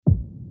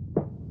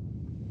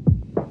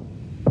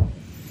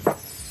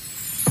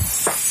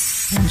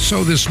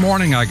So this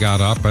morning I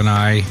got up and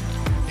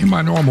in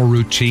my normal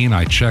routine,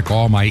 I check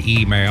all my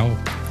email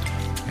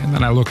and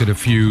then I look at a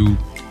few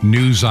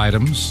news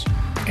items,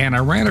 and I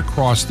ran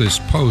across this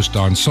post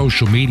on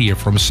social media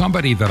from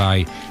somebody that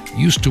I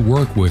used to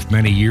work with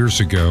many years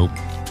ago,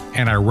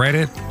 and I read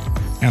it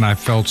and I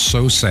felt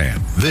so sad.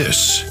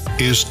 This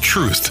is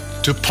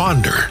Truth to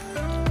Ponder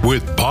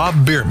with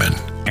Bob Bierman.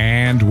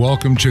 And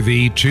welcome to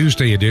the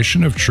Tuesday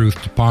edition of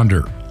Truth to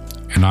Ponder.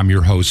 And I'm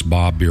your host,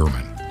 Bob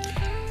Bierman.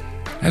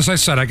 As I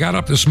said, I got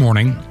up this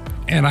morning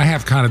and I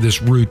have kind of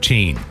this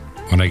routine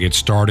when I get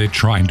started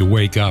trying to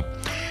wake up.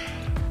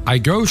 I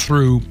go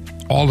through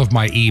all of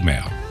my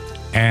email,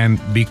 and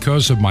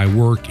because of my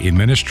work in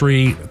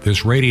ministry,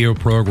 this radio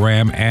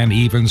program, and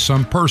even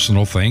some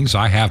personal things,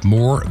 I have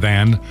more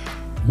than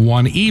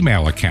one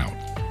email account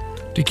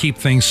to keep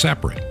things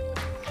separate.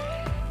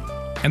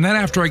 And then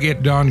after I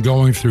get done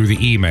going through the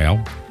email,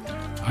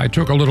 I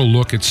took a little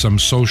look at some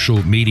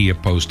social media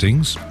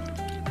postings.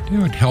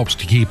 It helps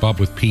to keep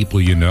up with people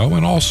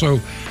and also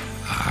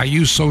I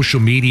use social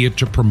media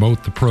to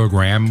promote the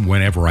program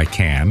whenever I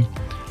can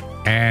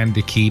and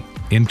to keep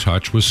in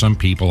touch with some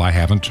people I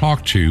haven't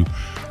talked to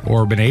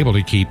or been able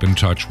to keep in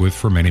touch with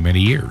for many, many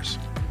years.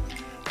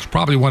 It's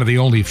probably one of the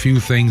only few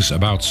things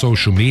about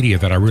social media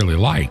that I really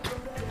like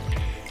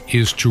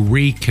is to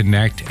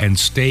reconnect and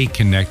stay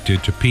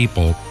connected to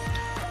people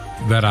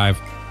that I've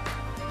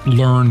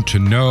learned to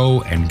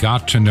know and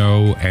got to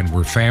know and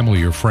were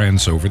family or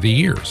friends over the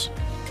years.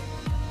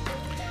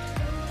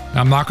 Now,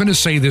 I'm not going to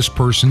say this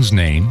person's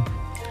name.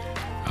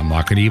 I'm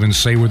not going to even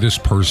say where this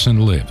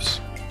person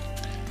lives.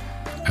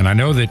 And I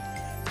know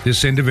that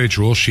this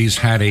individual, she's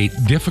had a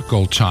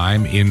difficult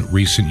time in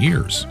recent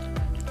years.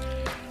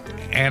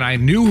 And I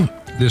knew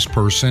this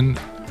person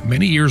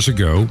many years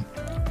ago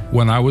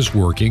when I was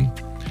working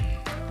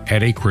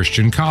at a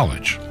Christian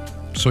college.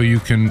 So you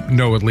can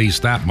know at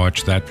least that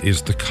much. That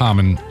is the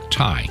common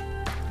tie.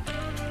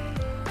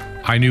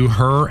 I knew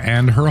her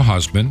and her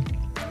husband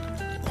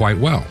quite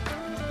well.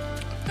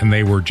 And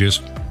they were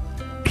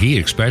he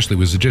especially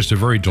was just a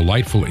very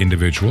delightful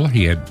individual.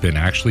 He had been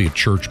actually a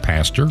church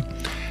pastor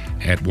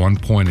at one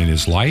point in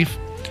his life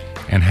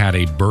and had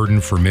a burden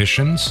for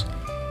missions,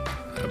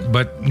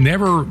 but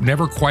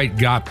never quite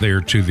got there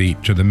to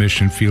the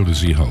mission field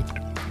as he hoped.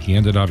 He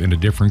ended up in a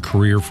different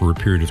career for a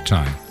period of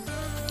time.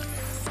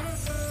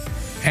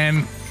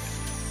 And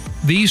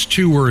these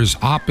two were as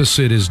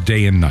opposite as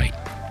day and night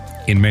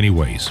in many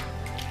ways.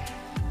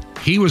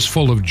 He was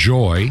full of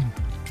joy,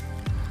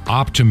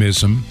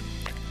 optimism,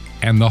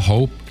 and the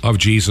hope of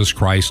Jesus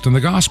Christ and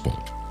the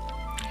gospel.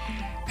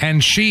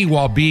 And she,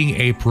 while being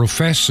a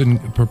professing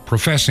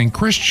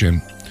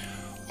Christian,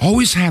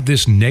 always had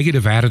this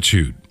negative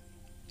attitude.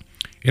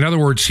 In other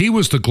words, he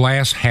was the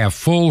glass half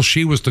full,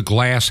 she was the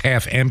glass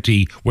half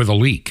empty with a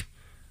leak.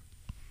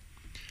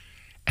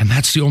 And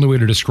that's the only way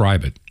to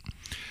describe it.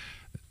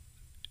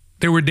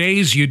 There were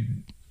days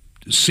you'd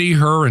see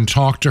her and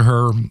talk to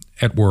her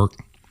at work,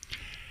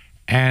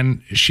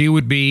 and she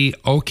would be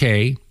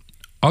okay.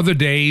 Other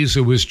days,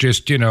 it was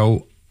just,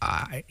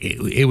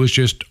 it was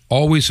just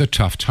always a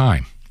tough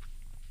time.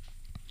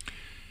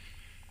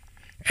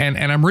 And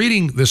I'm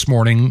reading this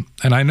morning,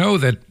 and I know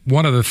that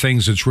one of the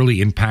things that's really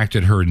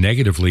impacted her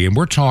negatively, and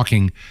we're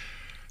talking,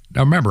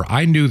 now remember,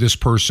 I knew this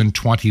person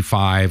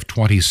 25,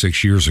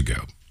 26 years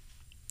ago,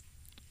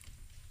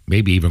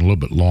 maybe even a little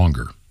bit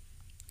longer.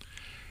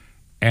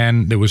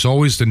 And there was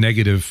always the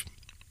negative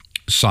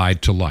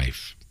side to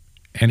life.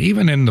 And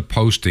even in the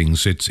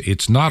postings,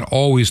 it's not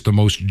always the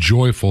most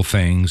joyful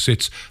things.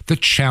 It's the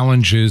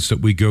challenges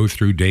that we go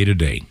through day to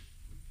day.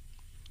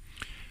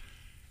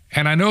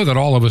 And I know that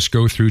all of us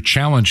go through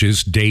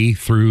challenges day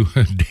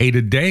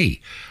to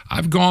day.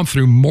 I've gone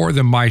through more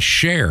than my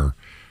share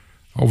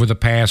over the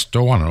past,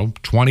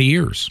 20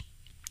 years.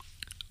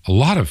 A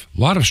lot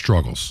of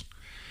struggles.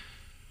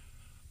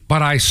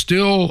 But I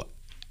still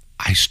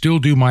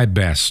do my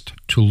best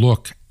to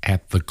look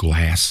at the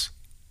glass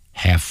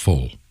half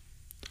full.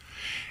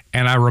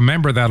 And I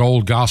remember that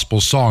old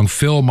gospel song,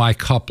 "Fill my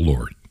cup,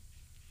 Lord.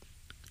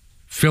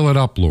 Fill it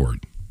up,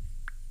 Lord,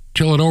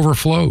 till it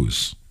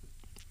overflows."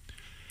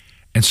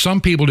 And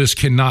some people just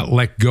cannot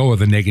let go of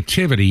the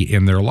negativity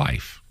in their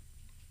life.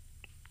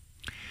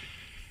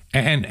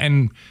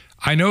 And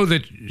I know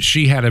that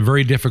she had a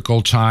very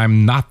difficult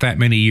time not that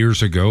many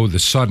years ago, the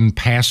sudden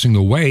passing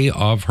away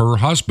of her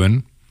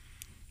husband,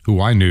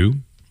 who I knew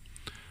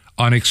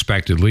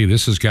unexpectedly.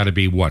 This has got to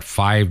be,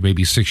 5,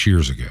 maybe 6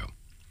 years ago.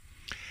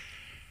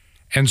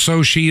 And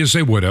so she is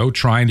a widow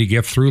trying to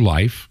get through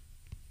life,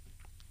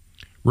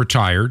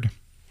 retired.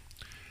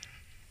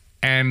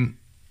 And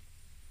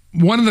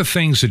one of the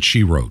things that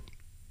she wrote,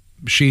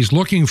 she's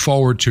looking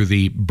forward to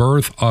the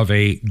birth of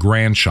a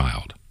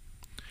grandchild.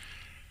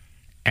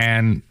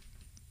 And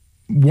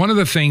one of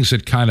the things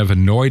that kind of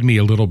annoyed me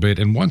a little bit,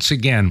 and once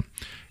again,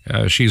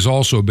 she's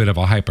also a bit of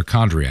a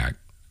hypochondriac.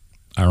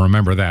 I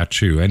remember that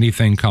too,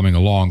 anything coming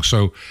along.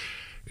 So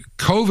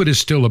COVID is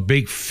still a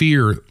big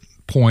fear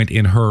point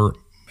in her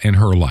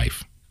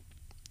life.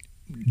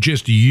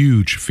 just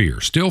huge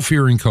fear, still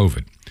fearing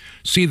COVID.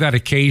 See that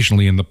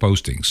occasionally in the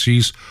postings.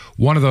 She's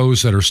one of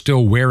those that are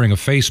still wearing a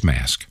face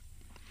mask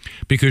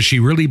because she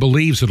really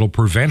believes it'll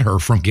prevent her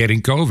from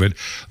getting COVID,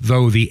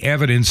 though the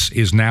evidence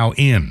is now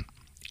in.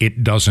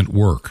 It doesn't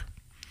work.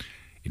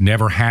 It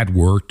never had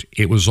worked.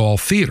 It was all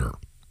theater.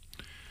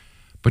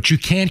 But you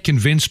can't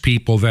convince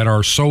people that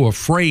are so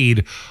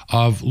afraid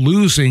of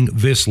losing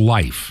this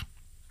life.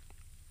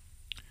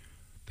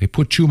 They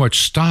put too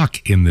much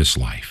stock in this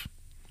life.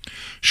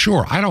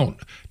 Sure,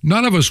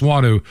 none of us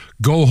want to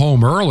go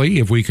home early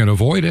if we can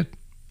avoid it.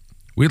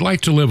 We'd like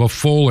to live a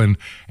full and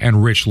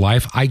rich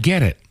life. I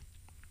get it.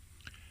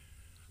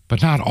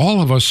 But not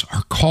all of us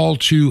are called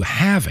to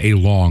have a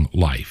long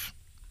life.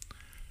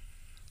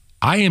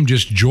 I am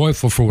just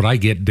joyful for what I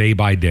get day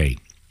by day.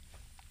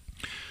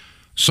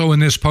 So in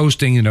this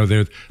posting,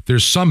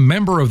 there's some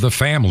member of the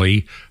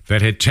family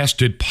that had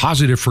tested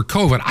positive for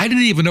COVID. I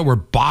didn't even know we're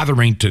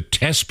bothering to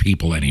test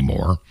people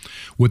anymore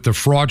with the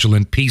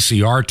fraudulent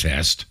PCR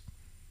test.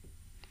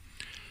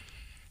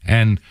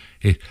 And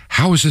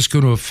how is this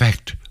going to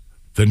affect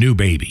the new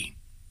baby?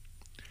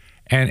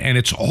 And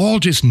it's all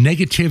just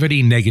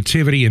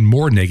negativity, and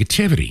more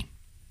negativity.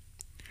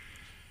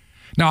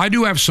 Now, I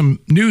do have some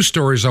news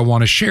stories I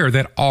want to share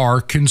that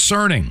are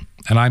concerning.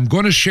 And I'm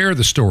going to share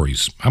the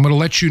stories. I'm going to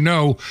let you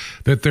know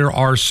that there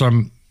are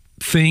some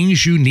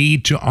things you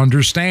need to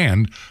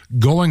understand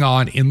going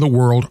on in the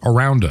world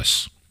around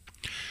us.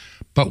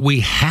 But we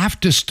have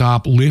to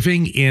stop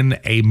living in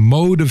a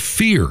mode of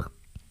fear.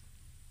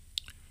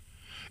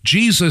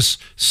 Jesus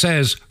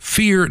says,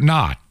 fear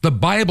not. The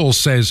Bible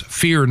says,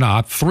 fear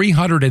not,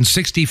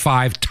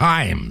 365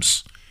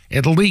 times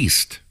at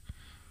least.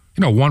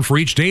 One for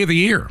each day of the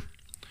year.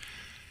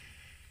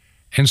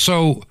 And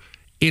so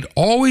it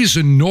always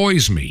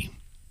annoys me,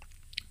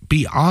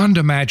 beyond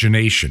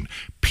imagination,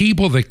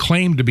 people that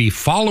claim to be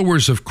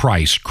followers of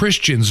Christ,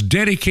 Christians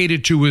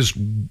dedicated to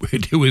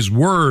his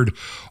word,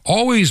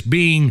 always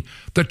being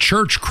the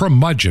church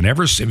curmudgeon. Have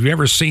you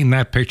ever seen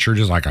that picture?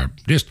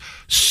 Just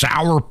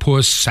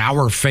sourpuss,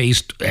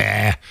 sour-faced,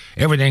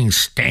 everything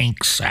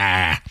stinks,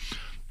 I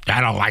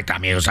don't like the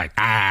music,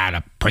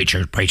 the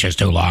preacher preaches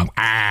too long,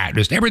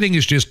 just everything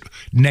is just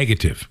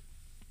negative.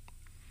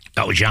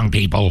 Those young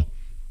people,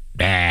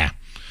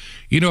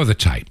 you know the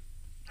type.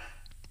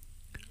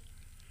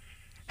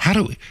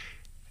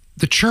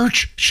 The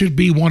church should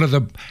be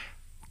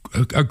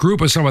a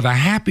group of some of the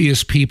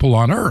happiest people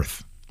on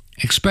earth,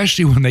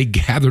 especially when they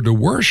gather to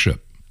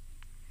worship.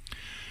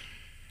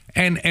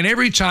 And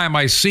every time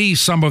I see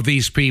some of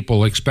these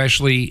people,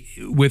 especially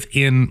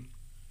within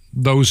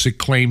those that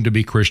claim to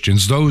be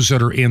Christians, those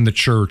that are in the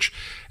church,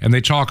 and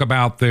they talk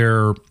about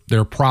their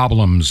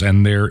problems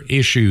and their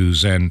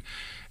issues, and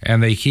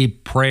they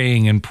keep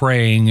praying and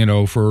praying,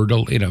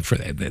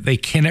 they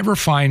can never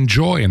find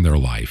joy in their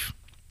life.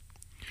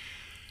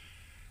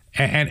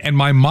 And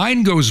my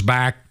mind goes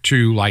back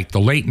to like the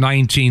late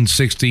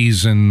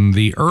 1960s and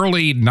the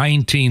early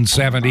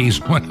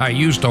 1970s when I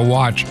used to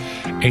watch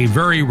a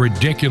very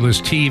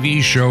ridiculous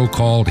TV show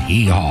called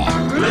Hee Haw.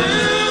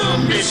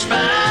 Gloom, despair,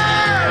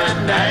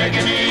 and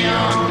agony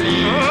on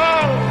me.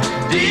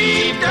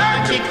 Deep,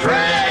 dark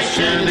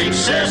depression,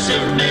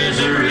 excessive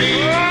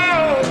misery.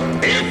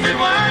 If it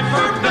weren't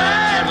for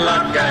bad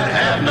luck, I'd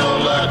have no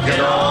luck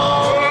at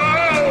all.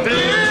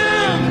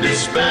 Gloom,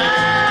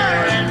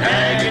 despair, and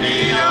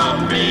agony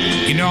on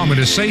me. I'm going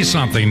to say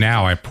something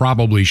now I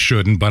probably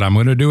shouldn't, but I'm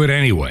going to do it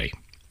anyway.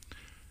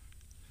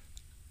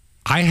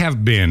 I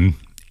have been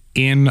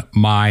in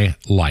my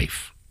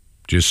life,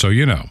 just so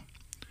you know,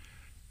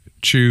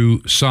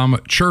 to some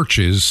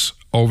churches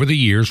over the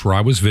years where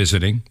I was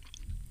visiting,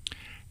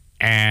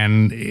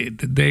 and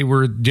they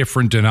were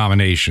different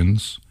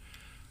denominations,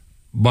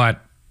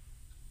 but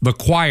the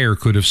choir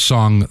could have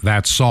sung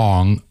that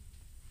song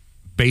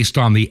based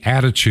on the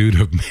attitude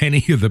of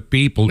many of the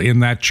people in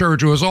that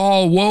church. It was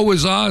all, woe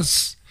is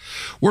us.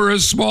 We're a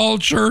small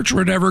church.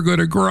 We're never going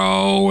to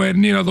grow.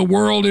 And, the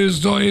world is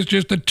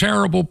just a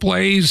terrible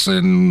place.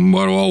 And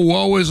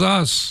woe is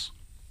us.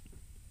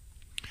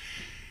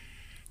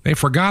 They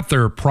forgot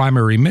their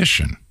primary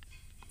mission.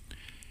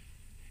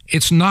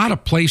 It's not a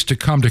place to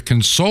come to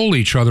console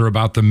each other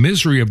about the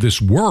misery of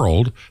this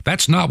world.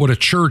 That's not what a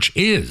church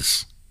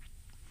is.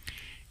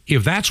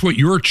 If that's what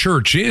your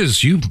church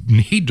is, you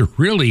need to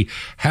really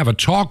have a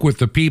talk with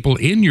the people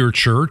in your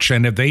church,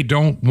 and if they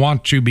don't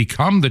want to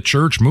become the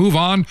church, move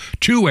on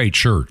to a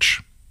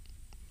church.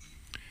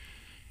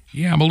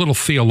 Yeah, I'm a little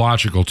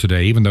theological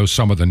today, even though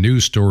some of the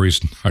news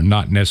stories are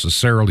not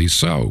necessarily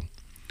so.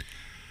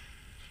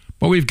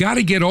 But we've got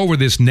to get over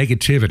this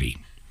negativity.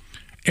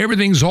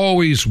 Everything's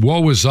always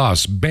woe is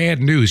us,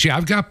 bad news. Yeah,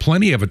 I've got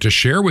plenty of it to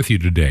share with you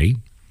today,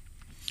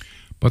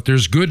 but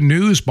there's good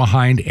news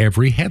behind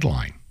every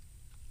headline.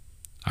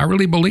 I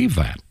really believe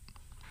that.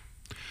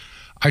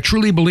 I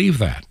truly believe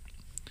that.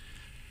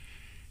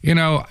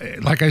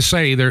 Like I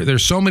say,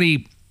 there's so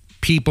many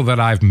people that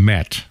I've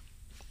met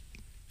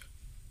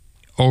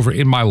over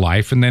in my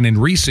life, and then in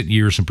recent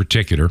years in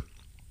particular,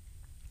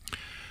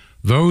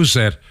 those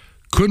that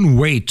couldn't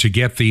wait to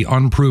get the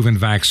unproven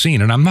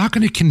vaccine. And I'm not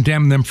going to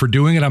condemn them for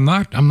doing it. I'm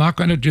not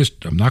going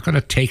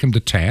to take them to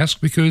task,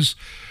 because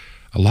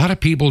a lot of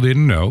people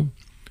didn't know.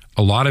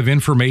 A lot of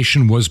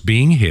information was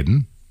being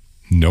hidden.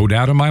 No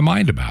doubt in my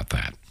mind about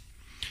that.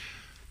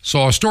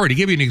 So a story to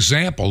give you an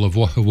example of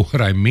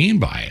what I mean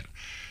by it.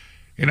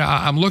 You know,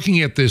 I'm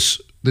looking at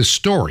this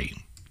story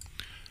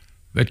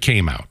that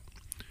came out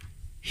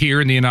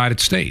here in the United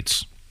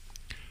States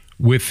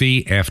with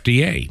the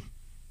FDA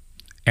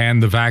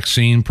and the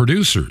vaccine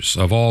producers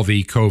of all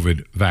the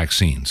COVID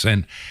vaccines.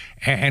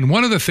 And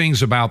one of the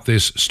things about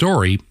this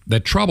story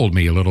that troubled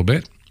me a little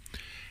bit,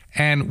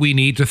 and we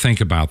need to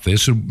think about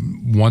this,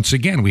 once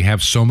again, we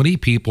have so many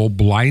people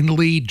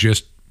blindly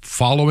just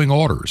following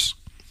orders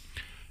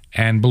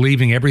and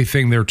believing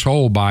everything they're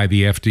told by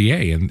the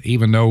FDA, and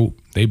even though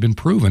they've been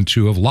proven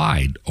to have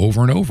lied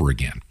over and over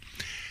again.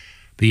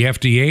 The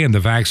FDA and the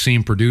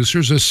vaccine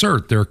producers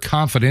assert their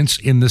confidence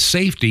in the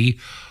safety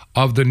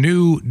of the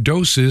new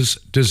doses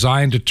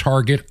designed to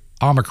target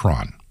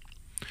Omicron.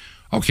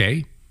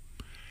 Okay.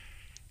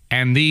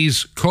 And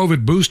these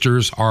COVID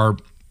boosters are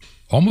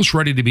almost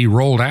ready to be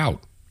rolled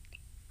out.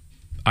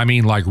 I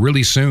mean, like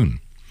really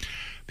soon.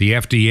 The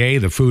FDA,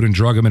 the Food and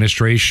Drug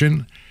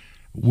Administration,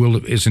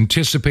 is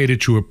anticipated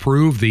to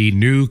approve the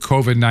new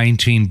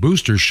COVID-19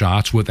 booster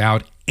shots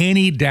without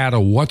any data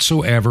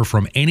whatsoever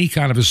from any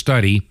kind of a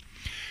study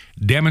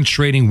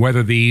demonstrating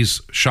whether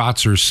these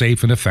shots are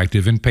safe and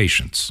effective in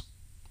patients.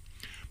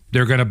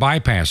 They're going to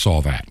bypass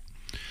all that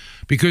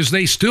because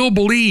they still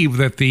believe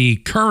that the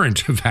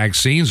current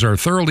vaccines are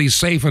thoroughly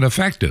safe and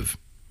effective.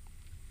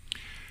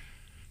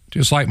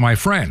 Just like my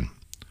friend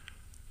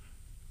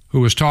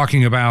who was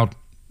talking about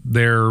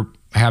their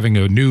having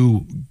a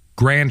new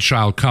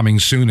grandchild coming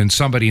soon and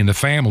somebody in the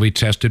family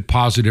tested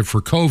positive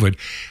for COVID.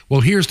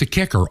 Well, here's the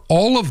kicker.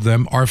 All of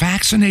them are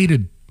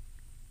vaccinated.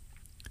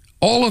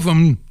 All of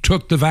them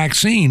took the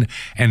vaccine,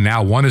 and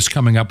now one is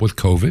coming up with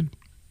COVID.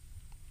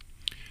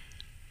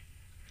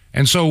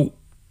 And so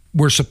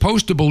we're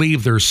supposed to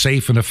believe they're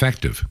safe and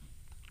effective.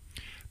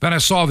 Then I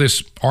saw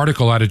this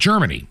article out of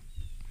Germany,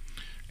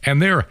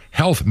 and their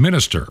health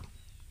minister,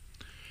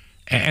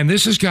 and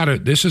this has got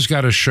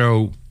to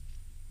show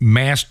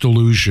mass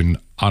delusion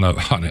on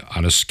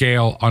a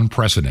scale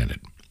unprecedented.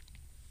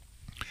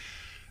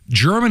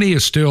 Germany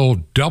is still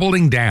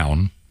doubling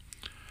down,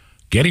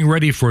 getting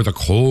ready for the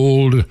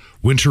cold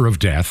winter of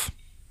death,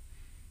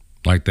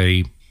 like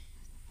they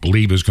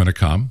believe is going to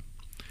come.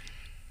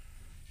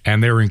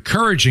 And they're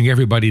encouraging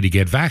everybody to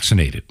get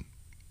vaccinated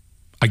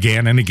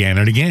again and again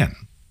and again.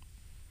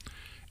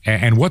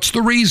 And what's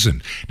the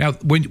reason? Now,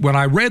 when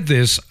I read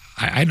this,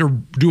 I had to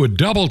do a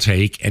double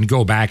take and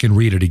go back and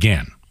read it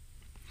again.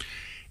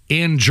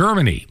 In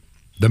Germany,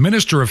 the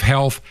Minister of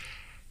Health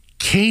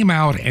came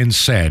out and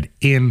said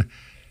in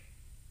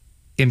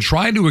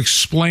trying to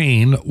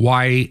explain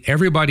why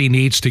everybody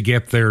needs to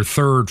get their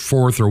third,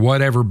 fourth, or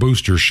whatever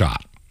booster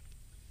shot,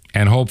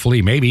 and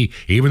hopefully maybe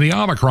even the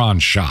Omicron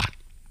shot.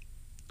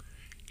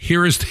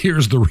 Here's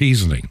the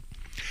reasoning.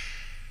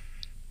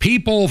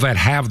 People that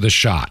have the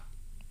shot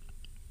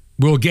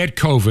will get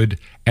COVID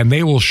and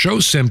they will show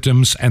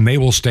symptoms and they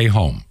will stay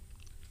home.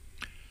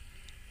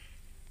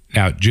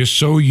 Now, just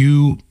so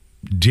you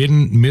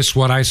didn't miss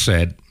what I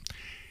said,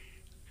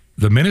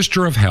 the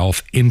Minister of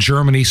Health in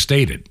Germany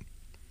stated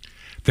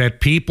that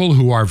people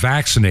who are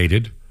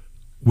vaccinated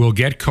will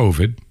get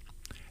COVID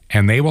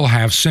and they will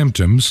have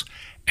symptoms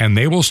and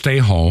they will stay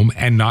home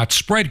and not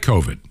spread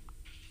COVID.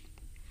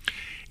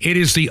 It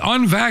is the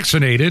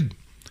unvaccinated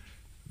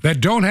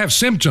that don't have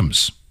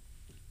symptoms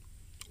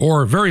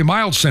or very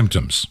mild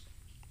symptoms,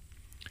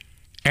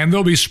 and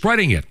they'll be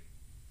spreading it.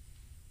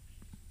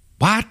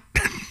 What?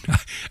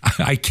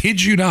 I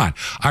kid you not.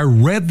 I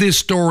read this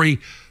story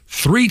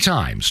 3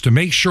 times to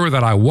make sure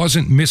that I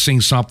wasn't missing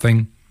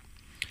something,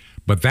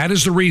 but that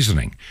is the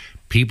reasoning.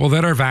 People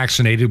that are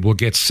vaccinated will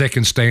get sick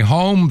and stay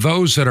home.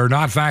 Those that are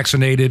not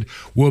vaccinated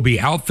will be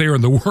out there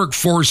in the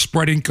workforce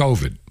spreading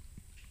COVID,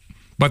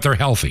 but they're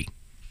healthy.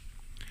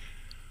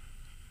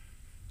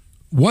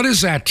 What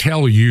does that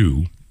tell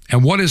you,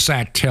 and what does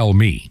that tell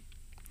me?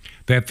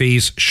 That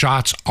these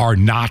shots are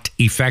not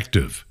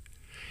effective.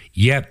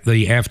 Yet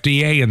the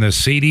FDA and the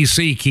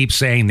CDC keep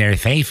saying they're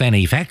safe and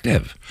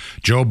effective.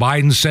 Joe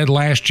Biden said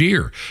last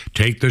year,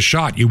 take the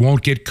shot, you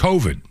won't get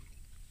COVID.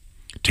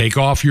 Take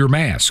off your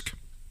mask.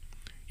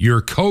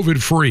 You're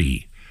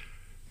COVID-free.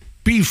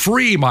 Be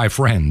free, my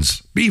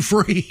friends. Be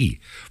free.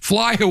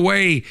 Fly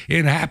away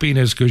in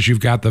happiness because you've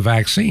got the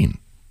vaccine.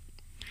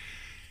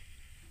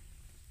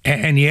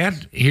 And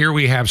yet, here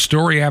we have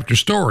story after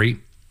story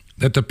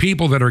that the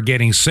people that are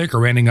getting sick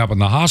or ending up in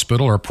the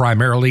hospital are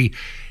primarily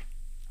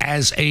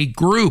as a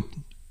group,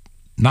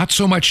 not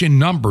so much in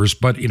numbers,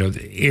 but,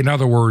 in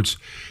other words,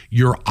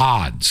 your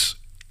odds,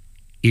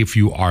 if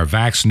you are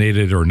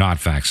vaccinated or not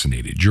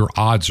vaccinated, your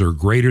odds are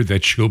greater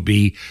that you'll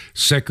be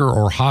sicker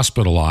or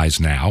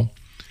hospitalized now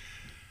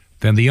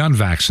than the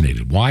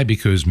unvaccinated. Why?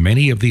 Because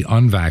many of the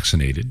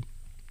unvaccinated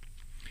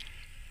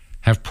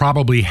have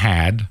probably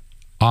had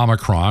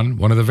Omicron,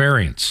 one of the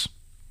variants.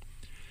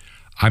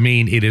 I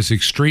mean, it is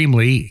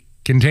extremely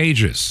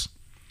contagious.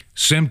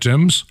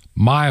 Symptoms,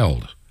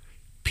 mild.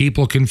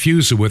 People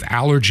confuse it with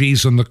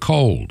allergies and the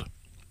cold.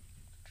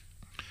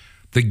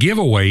 The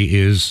giveaway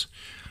is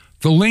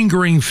the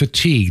lingering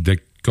fatigue that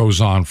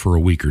goes on for a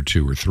week or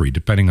two or three,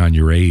 depending on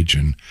your age.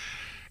 And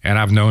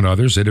I've known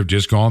others that have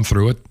just gone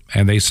through it,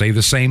 and they say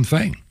the same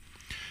thing.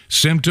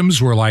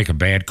 Symptoms were like a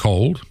bad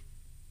cold,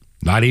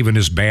 not even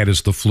as bad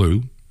as the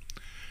flu.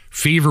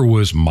 Fever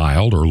was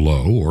mild or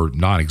low or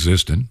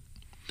non-existent.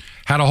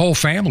 Had a whole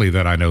family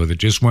that I know that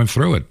just went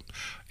through it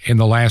in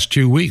the last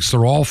 2 weeks.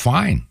 They're all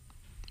fine.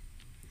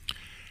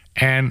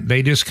 And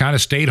they just kind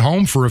of stayed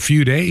home for a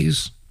few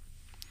days.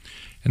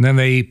 And then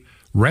they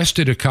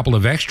rested a couple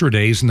of extra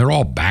days, and they're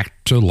all back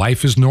to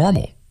life as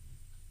normal.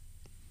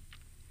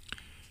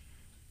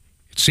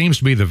 It seems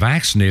to be the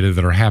vaccinated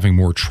that are having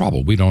more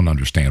trouble. We don't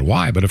understand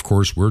why, but of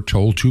course we're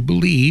told to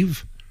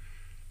believe,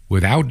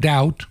 without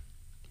doubt,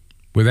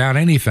 without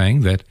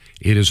anything, that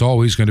it is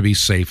always going to be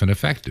safe and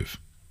effective.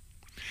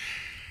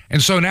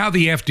 And so now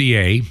the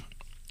FDA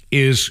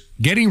is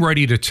getting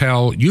ready to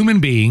tell human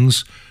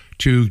beings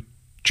to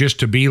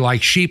be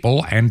like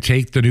sheeple and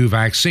take the new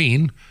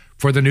vaccine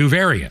for the new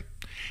variant,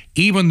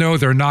 even though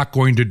they're not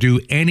going to do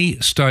any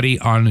study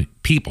on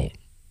people.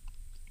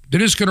 They're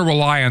just going to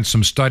rely on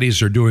some studies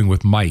they're doing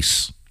with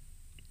mice.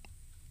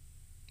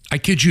 I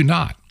kid you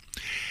not.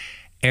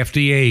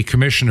 FDA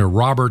Commissioner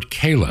Robert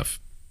Califf,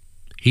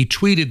 he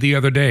tweeted the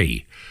other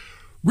day,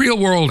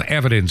 real-world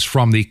evidence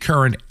from the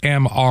current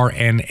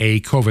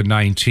mRNA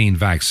COVID-19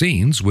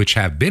 vaccines, which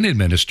have been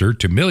administered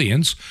to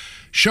millions,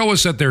 show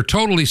us that they're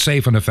totally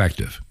safe and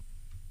effective.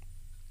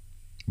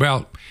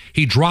 Well,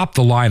 he dropped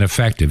the line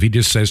effective. He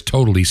just says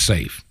totally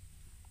safe.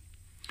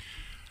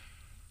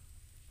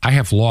 I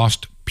have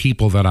lost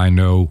people that I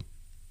know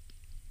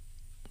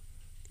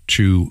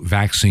to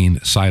vaccine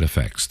side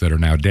effects that are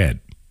now dead.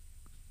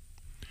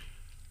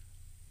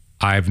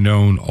 I've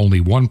known only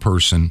one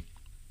person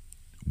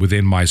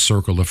within my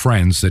circle of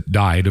friends that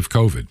died of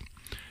COVID.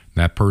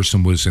 That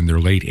person was in their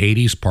late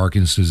 80s,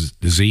 Parkinson's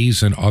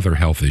disease and other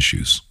health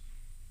issues.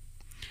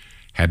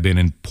 Had been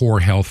in poor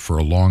health for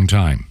a long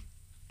time.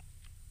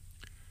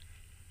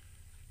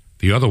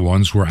 The other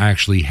ones were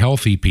actually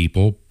healthy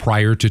people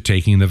prior to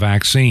taking the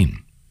vaccine.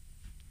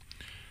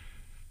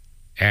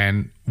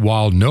 And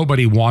while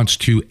nobody wants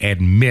to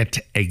admit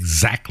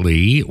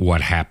exactly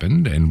what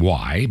happened and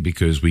why,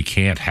 because we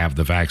can't have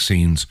the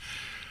vaccines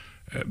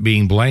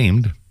being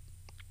blamed,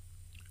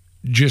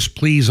 just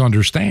please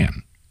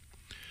understand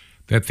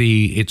that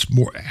it's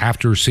more,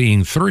 after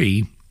seeing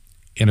 3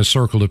 in a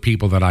circle of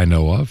people that I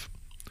know of,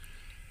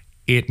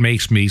 it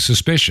makes me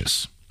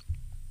suspicious.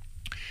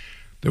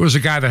 There was a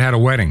guy that had a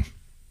wedding,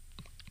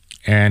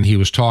 and he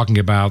was talking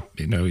about,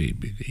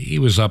 he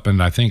was up in,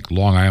 I think,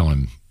 Long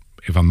Island,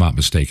 if I'm not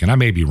mistaken. I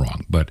may be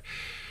wrong, but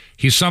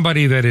he's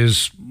somebody that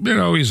is,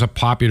 he's a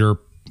popular,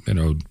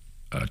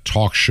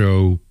 talk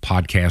show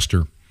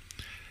podcaster.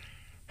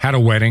 Had a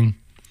wedding,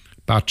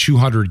 about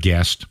 200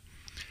 guests,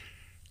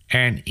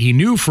 and he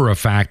knew for a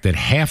fact that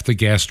half the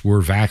guests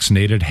were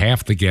vaccinated,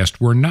 half the guests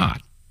were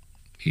not.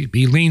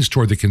 He leans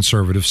toward the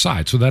conservative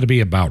side, so that'd be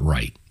about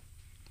right.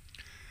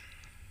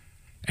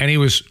 And he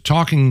was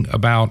talking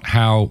about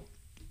how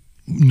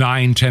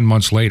 9-10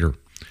 months later,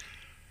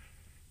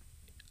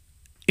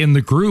 in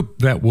the group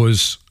that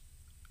was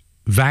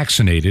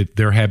vaccinated,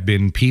 there have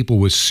been people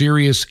with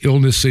serious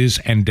illnesses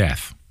and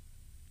death,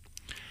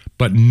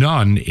 but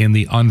none in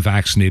the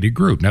unvaccinated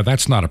group. Now,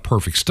 that's not a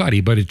perfect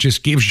study, but it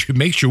just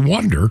makes you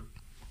wonder.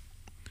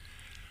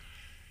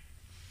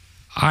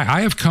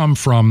 I have come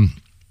from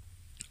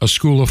a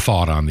school of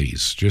thought on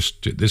these.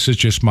 This is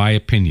just my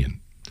opinion.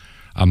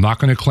 I'm not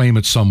going to claim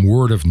it's some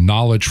word of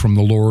knowledge from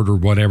the Lord or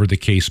whatever the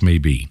case may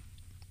be.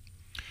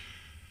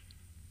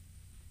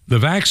 The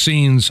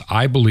vaccines,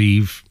 I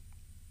believe,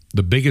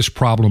 the biggest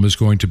problem is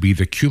going to be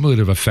the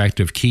cumulative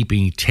effect of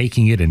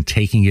taking it.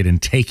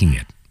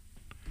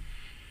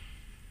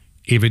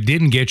 If it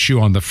didn't get you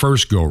on the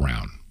first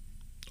go-round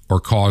or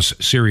cause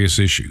serious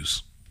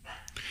issues.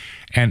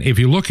 And if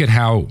you look at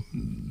how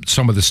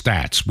some of the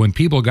stats, when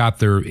people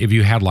got if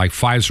you had like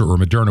Pfizer or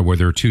Moderna where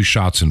there are 2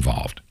 shots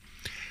involved,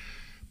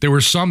 there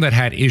were some that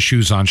had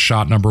issues on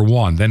shot number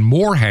 1, then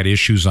more had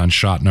issues on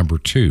shot number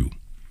 2.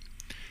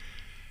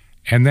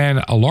 And then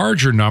a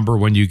larger number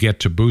when you get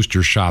to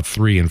booster shot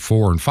 3 and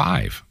 4 and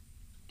 5.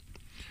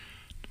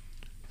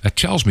 That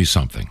tells me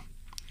something.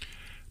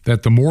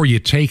 That the more you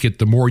take it,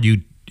 the more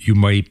you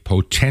may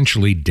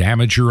potentially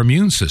damage your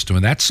immune system.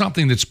 And that's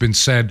something that's been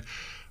said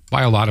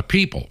by a lot of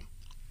people.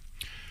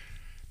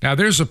 Now,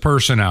 there's a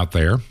person out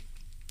there,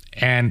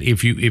 and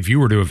if you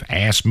were to have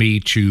asked me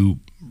to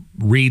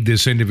read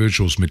this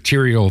individual's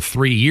material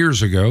 3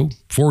 years ago,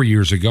 4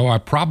 years ago, I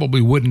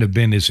probably wouldn't have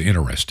been as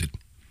interested.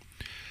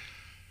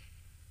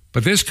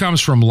 But this comes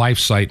from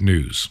LifeSite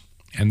News,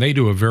 and they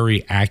do a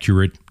very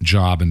accurate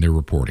job in their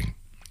reporting.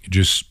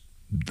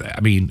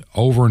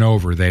 Over and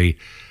over,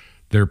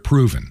 they're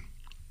proven.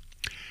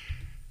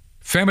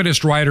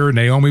 Feminist writer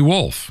Naomi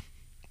Wolf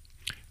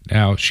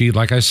Now,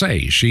 like I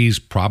say, she's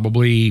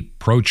probably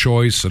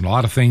pro-choice and a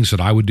lot of things that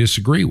I would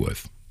disagree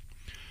with.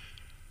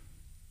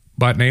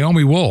 But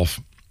Naomi Wolf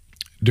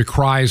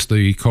decries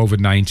the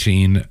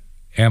COVID-19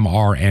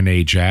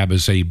 mRNA jab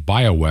as a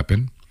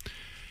bioweapon.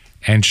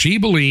 And she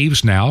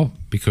believes now,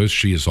 because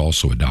she is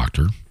also a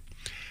doctor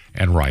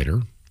and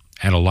writer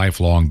and a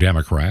lifelong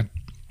Democrat,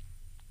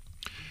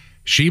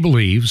 she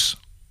believes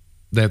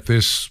that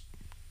this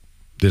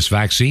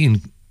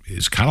vaccine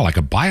is kind of like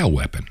a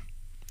bioweapon.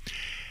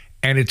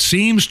 And it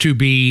seems to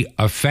be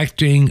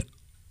affecting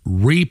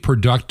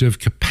reproductive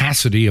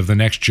capacity of the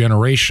next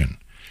generation,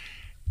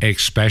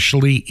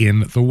 especially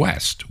in the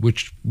West,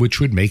 which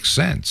would make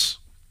sense.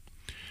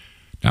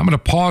 Now, I'm going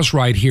to pause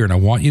right here, and I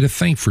want you to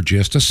think for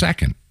just a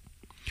second.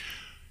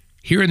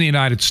 Here in the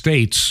United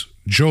States,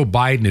 Joe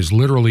Biden has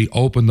literally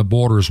opened the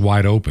borders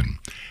wide open,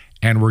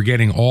 and we're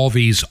getting all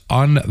these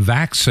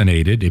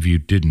unvaccinated, if you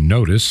didn't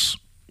notice,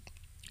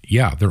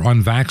 yeah, they're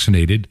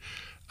unvaccinated,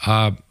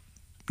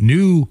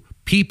 new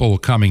people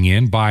coming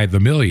in by the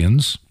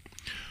millions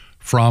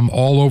from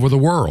all over the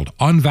world,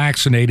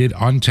 unvaccinated,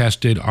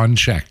 untested,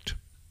 unchecked.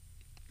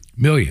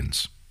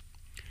 Millions.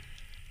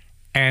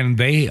 And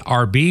they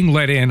are being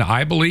let in,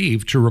 I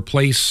believe, to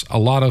replace a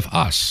lot of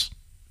us.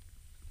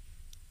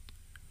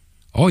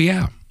 Oh,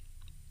 yeah.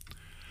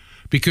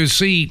 Because,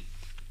 see,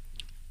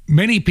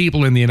 many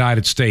people in the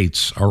United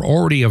States are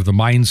already of the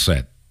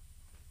mindset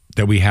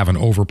that we have an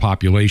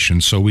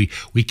overpopulation, so we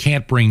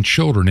can't bring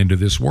children into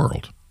this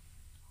world.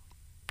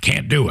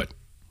 Can't do it.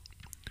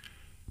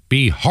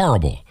 Be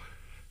horrible.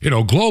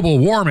 Global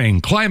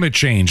warming, climate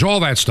change, all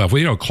that stuff.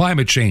 Well,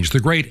 climate change, the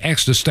great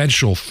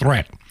existential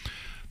threat.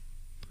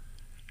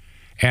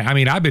 And I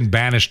mean, I've been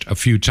banished a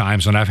few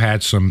times, and I've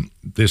had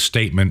this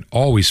statement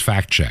always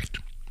fact-checked.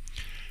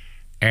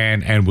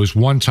 And was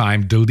one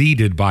time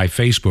deleted by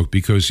Facebook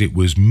because it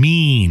was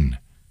mean,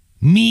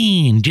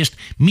 just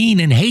mean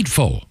and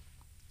hateful.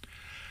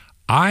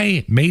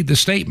 I made the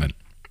statement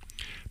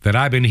that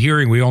I've been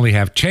hearing we only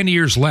have 10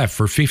 years left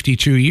for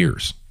 52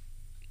 years.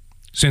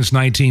 Since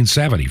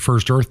 1970,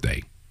 first Earth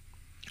Day.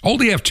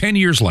 Only have 10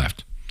 years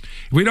left.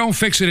 If we don't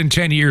fix it in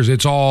 10 years,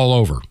 it's all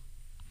over.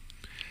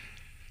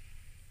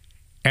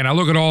 And I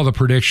look at all the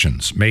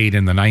predictions made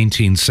in the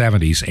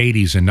 1970s,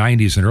 80s, and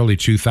 90s, and early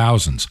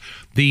 2000s.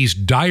 These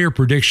dire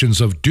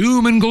predictions of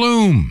doom and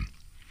gloom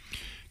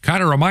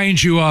kind of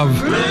remind you of...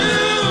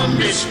 Gloom,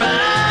 despair,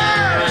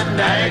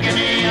 and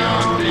agony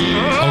on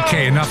the...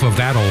 Okay, enough of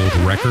that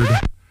old record.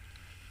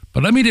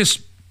 But let me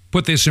just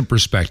put this in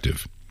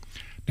perspective.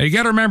 Now, you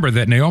got to remember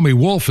that Naomi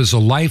Wolf is a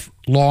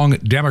lifelong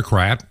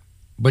Democrat,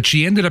 but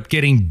she ended up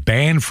getting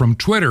banned from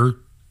Twitter,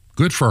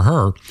 good for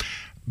her,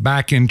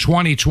 back in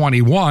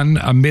 2021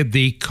 amid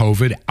the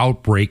COVID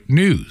outbreak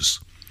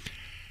news.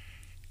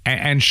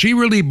 And she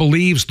really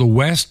believes the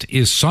West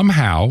is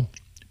somehow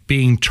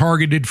being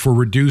targeted for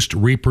reduced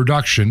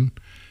reproduction.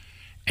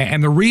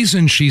 And the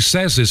reason she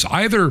says this,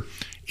 either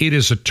it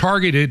is a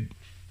targeted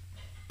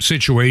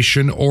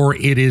situation or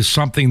it is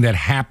something that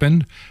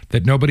happened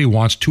that nobody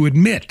wants to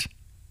admit.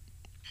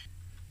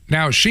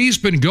 Now, she's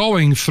been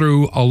going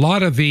through a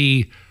lot of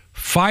the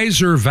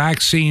Pfizer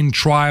vaccine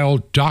trial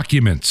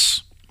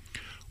documents,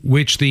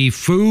 which the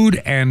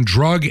Food and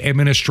Drug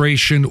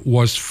Administration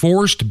was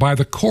forced by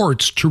the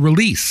courts to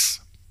release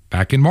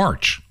back in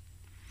March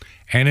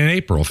and in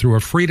April through a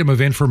Freedom of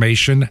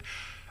Information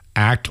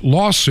Act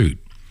lawsuit.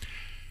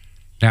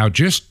 Now,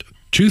 just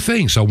two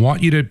things. I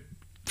want you to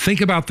think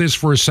about this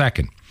for a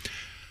second.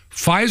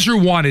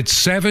 Pfizer wanted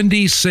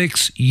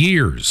 76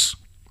 years.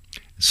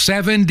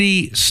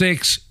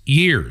 76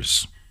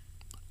 years.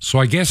 So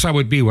I guess I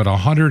would be,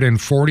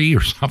 140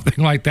 or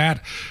something like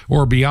that,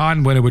 or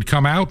beyond when it would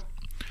come out?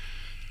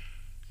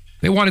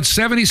 They wanted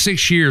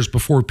 76 years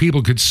before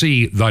people could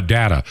see the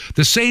data.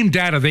 The same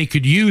data they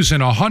could use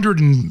in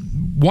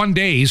 101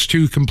 days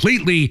to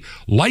completely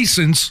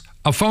license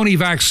a phony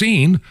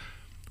vaccine,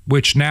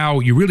 which now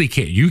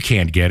you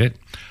can't get it.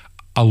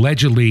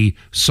 Allegedly,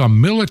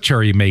 some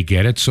military may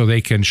get it so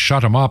they can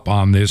shut them up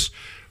on this,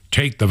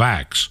 take the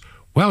vax.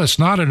 Well, it's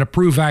not an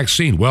approved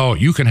vaccine. Well,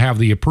 you can have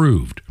the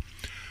approved.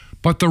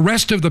 But the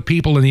rest of the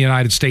people in the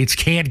United States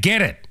can't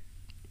get it.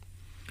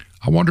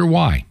 I wonder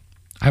why.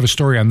 I have a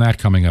story on that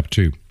coming up,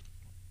 too.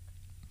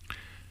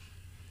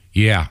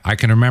 Yeah, I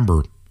can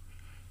remember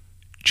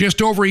just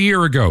over a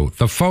year ago,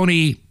 the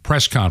phony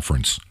press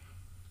conference.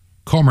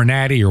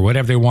 Comirnaty, or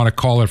whatever they want to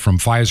call it, from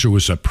Pfizer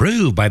was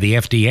approved by the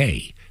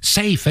FDA.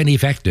 Safe and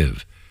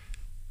effective.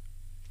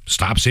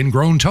 Stops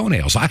ingrown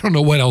toenails. I don't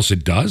know what else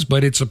it does,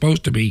 but it's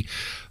supposed to be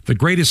the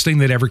greatest thing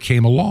that ever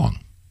came along.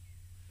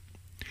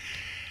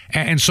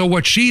 And so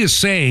what she is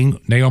saying,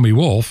 Naomi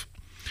Wolf,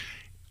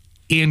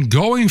 in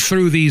going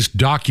through these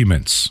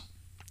documents,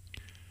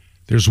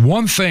 there's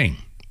one thing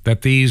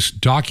that these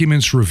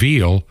documents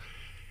reveal,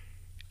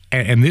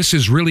 and this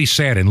is really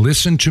sad, and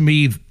listen to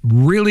me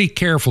really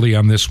carefully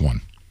on this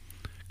one,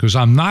 because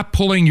I'm not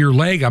pulling your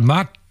leg, I'm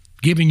not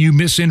giving you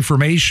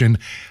misinformation.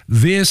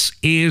 This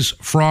is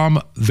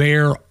from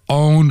their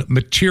own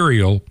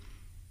material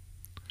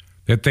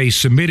that they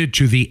submitted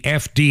to the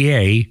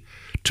FDA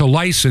to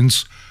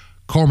license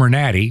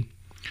Comirnaty,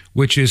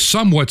 which is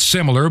somewhat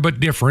similar but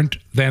different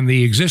than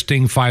the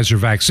existing Pfizer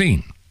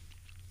vaccine.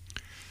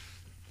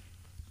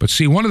 But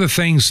see, one of the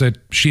things that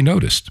she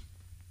noticed,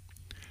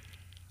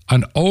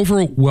 an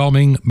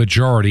overwhelming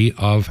majority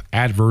of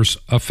adverse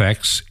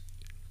effects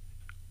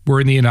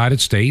were in the United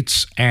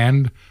States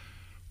and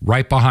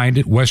right behind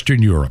it,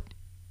 Western Europe.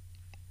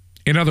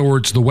 In other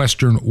words, the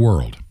Western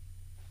world.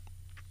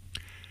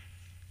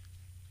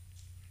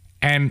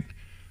 And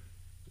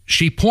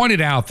she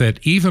pointed out that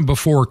even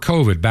before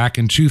COVID, back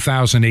in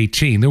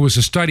 2018, there was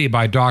a study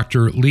by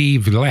Dr. Lee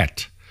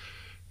Villette.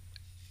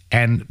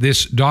 And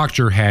this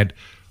doctor had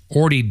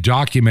already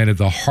documented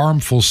the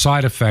harmful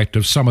side effect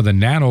of some of the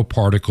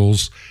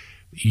nanoparticles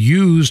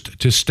used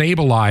to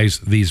stabilize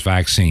these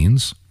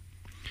vaccines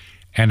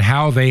and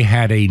how they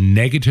had a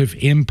negative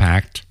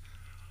impact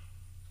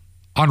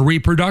on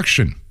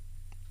reproduction.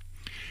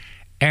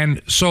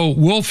 And so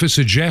Wolf is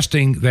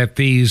suggesting that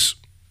these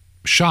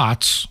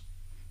shots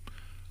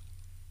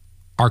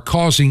are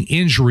causing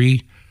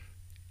injury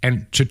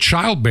and to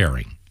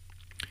childbearing.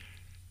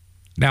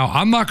 Now,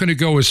 I'm not going to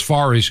go as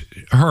far as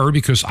her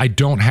because I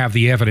don't have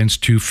the evidence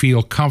to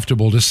feel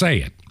comfortable to say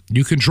it.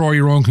 You can draw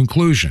your own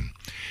conclusion.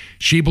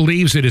 She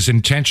believes it is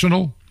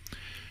intentional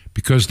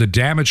because the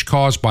damage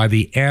caused by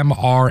the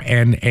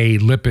mRNA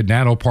lipid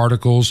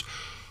nanoparticles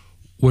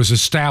was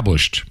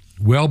established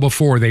well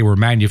before they were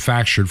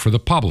manufactured for the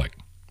public.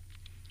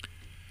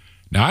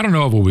 Now, I don't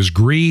know if it was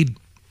greed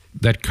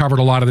that covered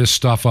a lot of this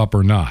stuff up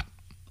or not.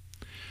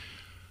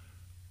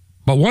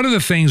 But one of the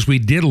things we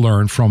did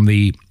learn from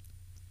the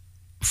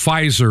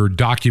Pfizer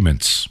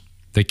documents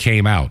that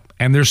came out,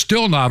 and they're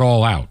still not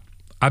all out.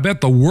 I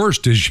bet the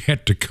worst is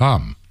yet to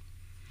come.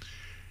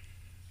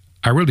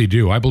 I really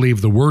do. I believe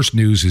the worst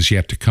news is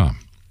yet to come.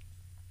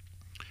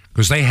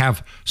 Because they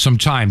have some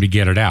time to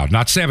get it out.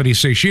 Not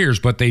 76 years,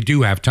 but they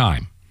do have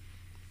time.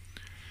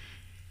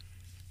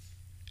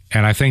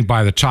 And I think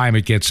by the time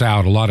it gets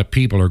out, a lot of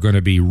people are going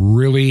to be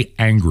really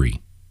angry.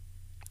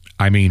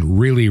 I mean,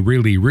 really,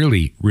 really,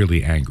 really,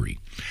 really angry.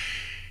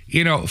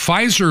 You know,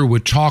 Pfizer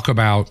would talk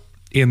about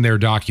in their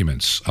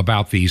documents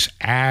about these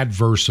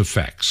adverse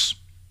effects.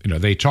 You know,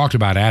 they talked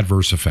about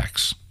adverse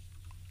effects.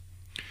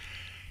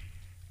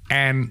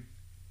 And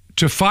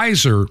to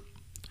Pfizer,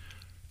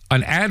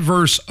 an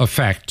adverse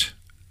effect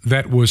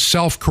that was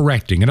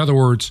self-correcting. In other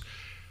words,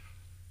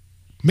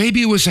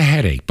 maybe it was a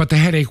headache, but the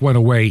headache went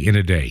away in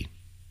a day.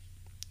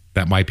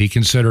 That might be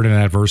considered an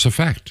adverse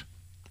effect.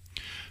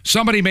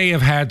 Somebody may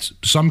have had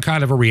some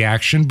kind of a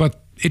reaction,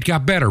 but it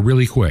got better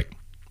really quick.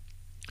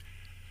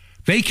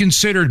 They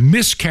considered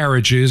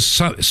miscarriages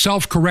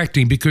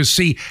self-correcting because,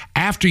 see,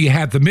 after you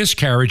had the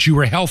miscarriage, you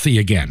were healthy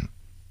again.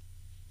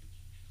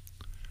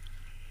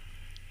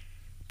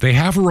 They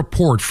have a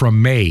report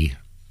from May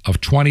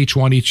of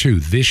 2022,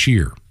 this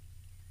year,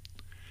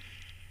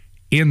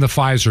 in the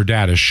Pfizer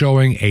data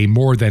showing a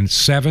more than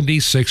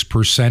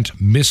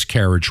 76%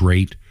 miscarriage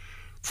rate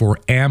for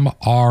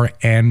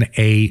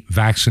mRNA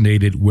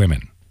vaccinated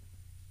women.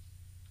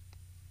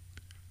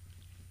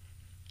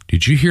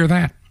 Did you hear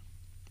that?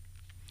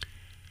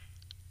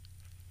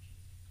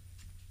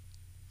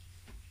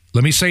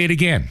 Let me say it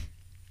again.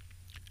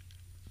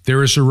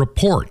 There is a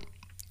report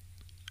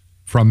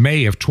from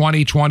May of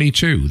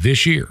 2022,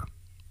 this year,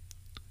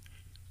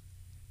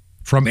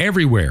 from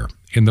everywhere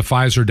in the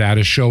Pfizer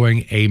data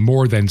showing a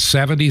more than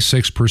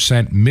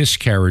 76%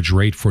 miscarriage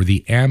rate for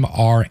the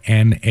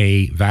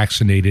mRNA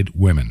vaccinated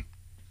women.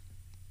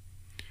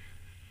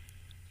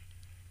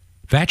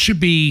 That should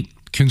be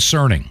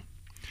concerning.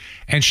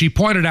 And she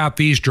pointed out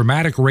these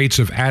dramatic rates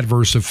of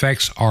adverse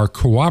effects are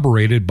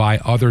corroborated by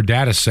other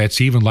data sets,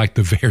 even like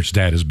the VAERS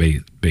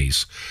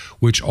database,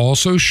 which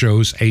also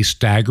shows a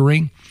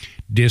staggering,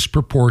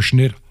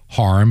 disproportionate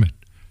harm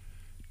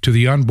to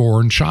the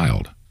unborn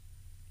child.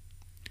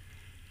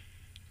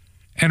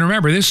 And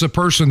remember, this is a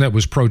person that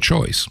was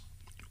pro-choice,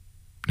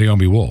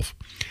 Naomi Wolf.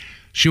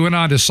 She went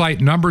on to cite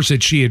numbers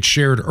that she had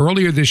shared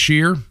earlier this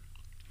year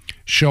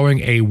showing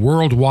a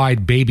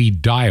worldwide baby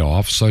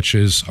die-off, such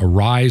as a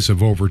rise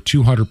of over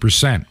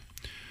 200%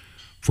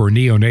 for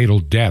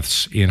neonatal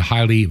deaths in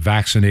highly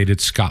vaccinated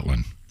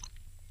Scotland.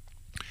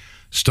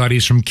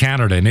 Studies from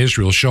Canada and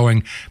Israel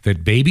showing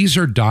that babies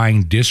are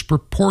dying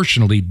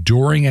disproportionately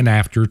during and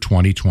after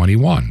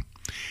 2021,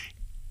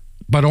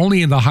 but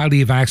only in the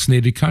highly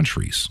vaccinated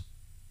countries.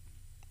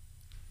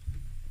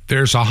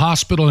 There's a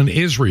hospital in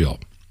Israel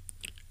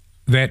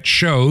that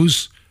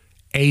shows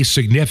a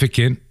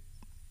significant,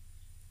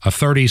 a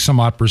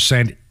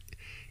 30-some-odd%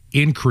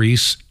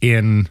 increase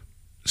in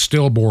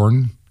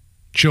stillborn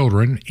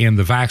children in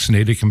the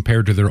vaccinated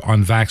compared to their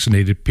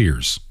unvaccinated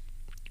peers.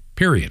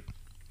 Period.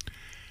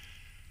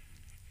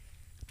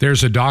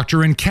 There's a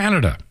doctor in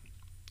Canada,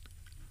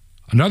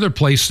 another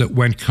place that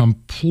went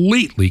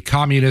completely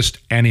communist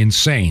and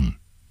insane.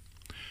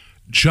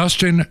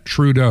 Justin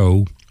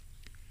Trudeau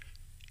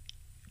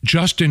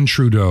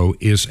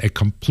is a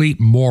complete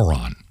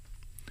moron.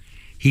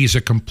 He's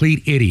a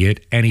complete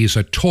idiot, and he's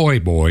a toy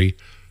boy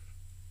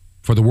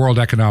for the World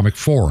Economic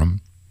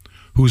Forum,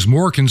 who's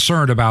more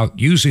concerned about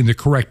using the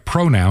correct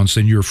pronouns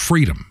than your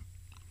freedom.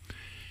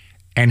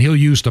 And he'll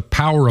use the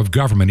power of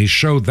government. He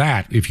showed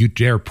that if you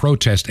dare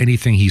protest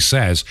anything he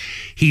says.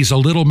 He's a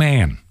little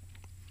man.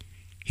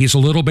 He's a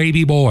little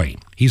baby boy.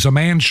 He's a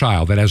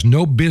man-child that has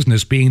no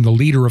business being the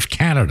leader of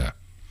Canada.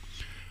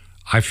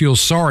 I feel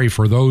sorry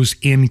for those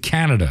in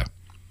Canada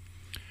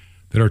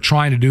that are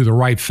trying to do the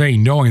right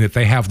thing, knowing that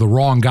they have the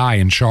wrong guy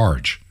in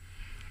charge.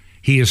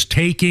 He is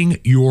taking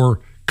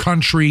your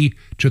country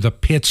to the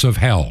pits of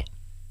hell.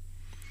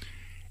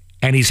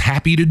 And he's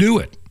happy to do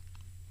it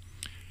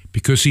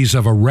because he's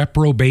of a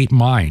reprobate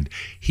mind.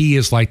 He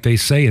is, like they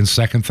say in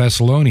 2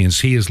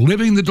 Thessalonians, he is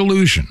living the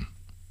delusion.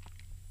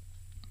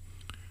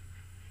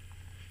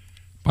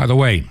 By the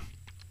way,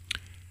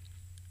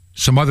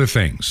 some other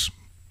things.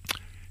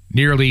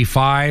 Nearly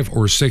 5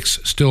 or 6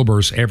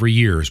 stillbirths every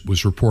year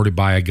was reported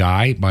by a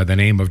guy by the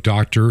name of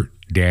Dr.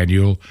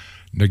 Daniel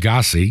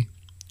Nagase,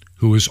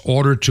 who was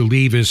ordered to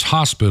leave his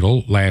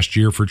hospital last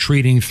year for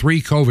treating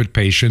 3 COVID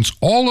patients,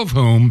 all of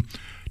whom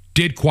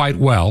did quite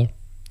well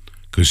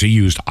because he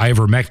used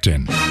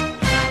ivermectin.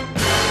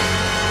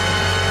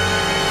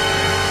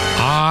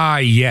 Ah,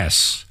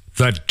 yes,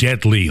 the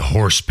deadly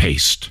horse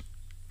paste.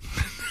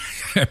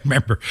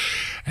 Remember,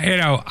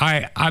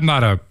 I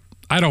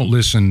don't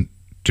listen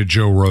to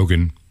Joe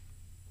Rogan.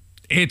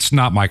 It's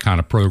not my kind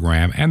of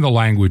program, and the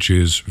language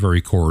is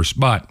very coarse.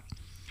 But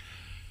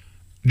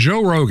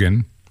Joe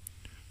Rogan,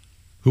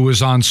 who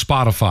is on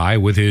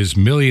Spotify with his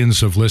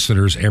millions of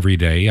listeners every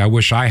day. I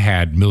wish I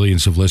had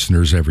millions of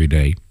listeners every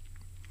day.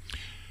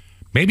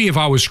 Maybe if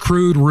I was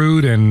crude,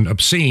 rude, and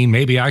obscene,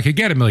 maybe I could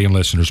get 1 million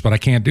listeners, but I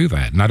can't do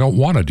that, and I don't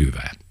want to do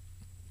that.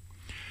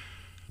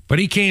 But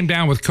he came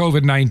down with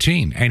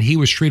COVID-19, and he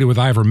was treated with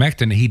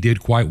ivermectin, and he did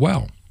quite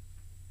well.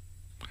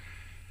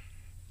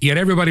 Yet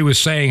everybody was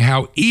saying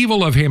how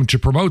evil of him to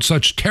promote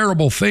such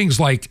terrible things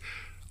like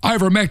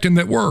ivermectin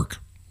that work.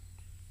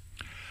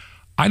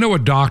 I know a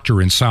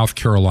doctor in South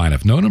Carolina.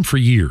 I've known him for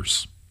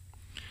years.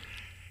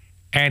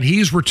 And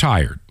he's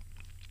retired.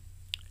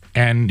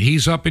 And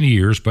he's up in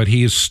years, but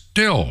he is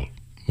still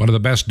one of the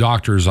best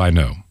doctors I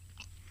know.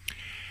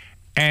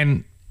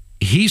 And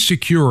he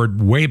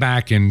secured way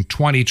back in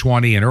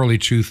 2020 and early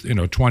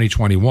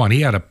 2021,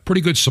 he had a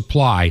pretty good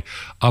supply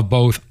of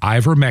both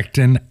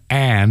ivermectin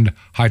and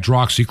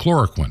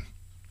hydroxychloroquine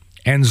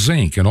and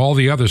zinc and all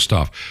the other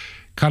stuff,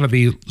 kind of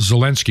the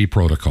Zelensky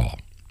protocol.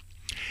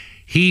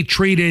 He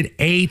treated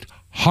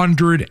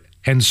 800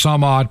 and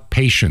some odd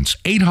patients.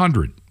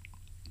 800.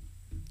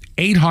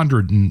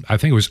 And I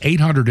think it was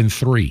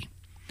 803.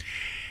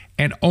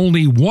 And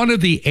only one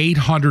of the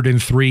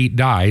 803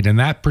 died, and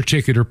that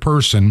particular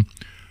person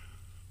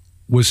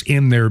was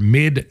in their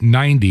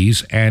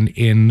mid-90s and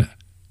in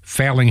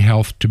failing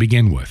health to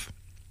begin with.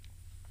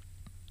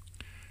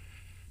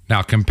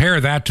 Now compare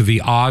that to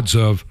the odds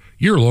of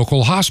your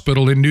local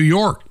hospital in New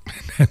York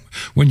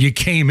when you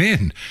came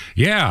in.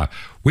 Yeah,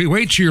 we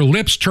wait till your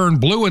lips turn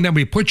blue and then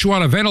we put you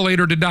on a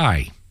ventilator to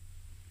die.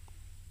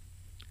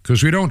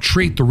 Because we don't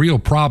treat the real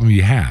problem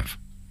you have,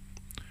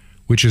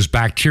 which is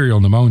bacterial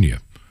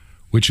pneumonia,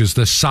 which is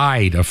the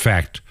side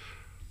effect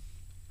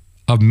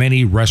of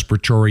many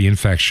respiratory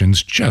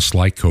infections, just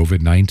like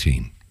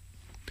COVID-19.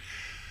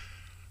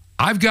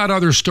 I've got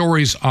other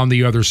stories on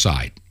the other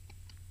side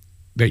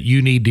that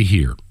you need to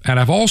hear. And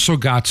I've also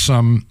got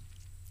some,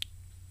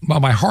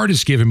 my heart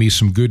has given me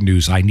some good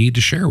news I need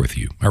to share with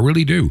you. I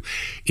really do.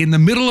 In the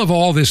middle of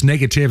all this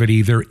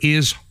negativity, there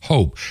is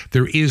hope.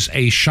 There is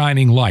a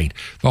shining light.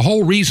 The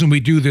whole reason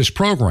we do this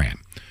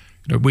program,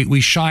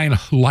 we shine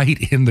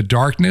light in the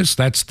darkness.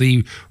 That's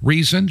the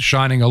reason,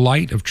 shining a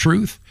light of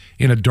truth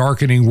in a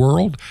darkening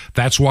world.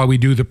 That's why we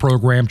do the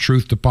program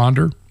Truth to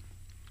Ponder.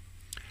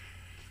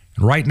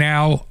 And right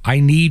now, I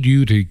need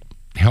you to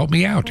help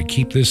me out to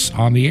keep this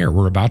on the air.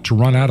 We're about to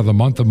run out of the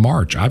month of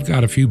March. I've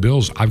got a few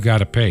bills I've got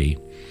to pay.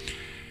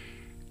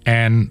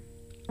 And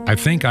I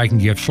think I can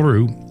get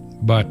through,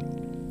 but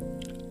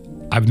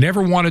I've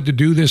never wanted to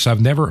do this.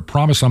 I've never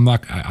promised I'm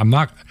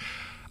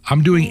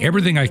doing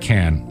everything I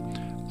can.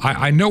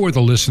 I know where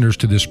the listeners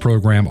to this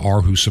program are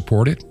who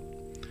support it.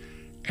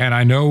 And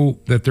I know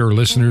that there are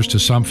listeners to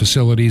some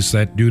facilities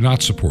that do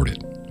not support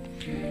it.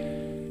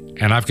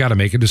 And I've got to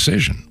make a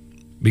decision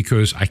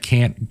because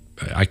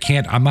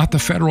I'm not the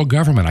federal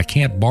government. I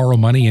can't borrow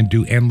money and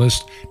do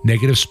endless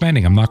negative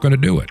spending. I'm not going to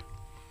do it.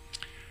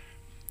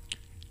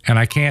 And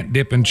I can't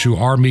dip into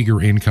our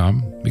meager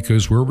income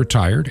because we're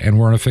retired and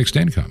we're on a fixed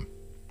income.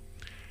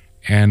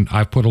 And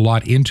I've put a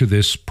lot into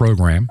this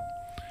program,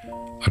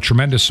 a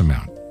tremendous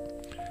amount.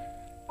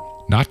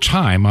 Not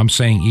time, I'm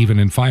saying even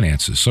in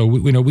finances. So,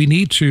 we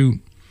need to,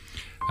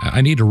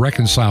 I need to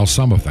reconcile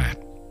some of that.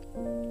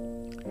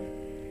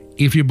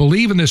 If you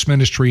believe in this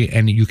ministry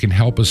and you can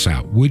help us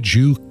out, would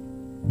you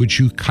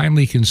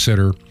kindly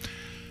consider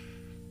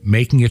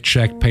making a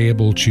check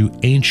payable to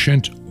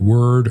Ancient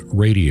Word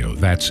Radio?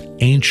 That's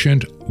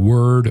Ancient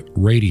Word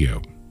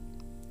Radio.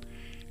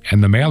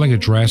 And the mailing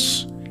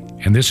address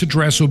And this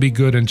address will be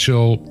good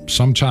until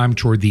sometime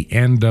toward the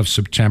end of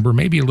September,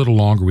 maybe a little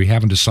longer. We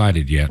haven't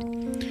decided yet.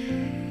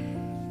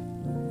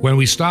 When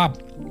we stop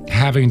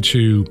having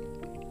to,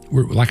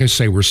 like I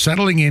say, we're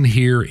settling in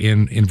here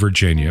in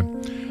Virginia.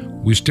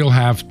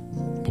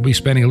 We'll be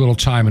spending a little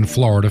time in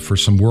Florida for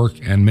some work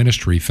and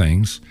ministry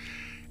things.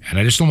 And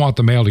I just don't want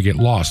the mail to get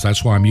lost.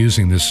 That's why I'm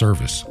using this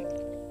service.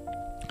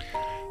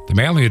 The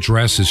mailing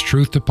address is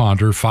Truth to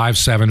Ponder,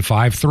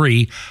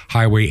 5753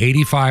 Highway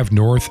 85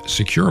 North,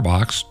 Secure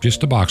Box,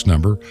 just a box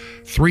number,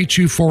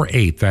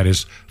 3248. That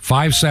is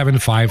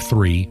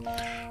 5753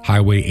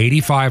 Highway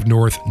 85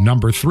 North,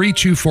 number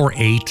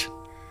 3248.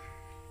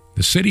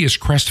 The city is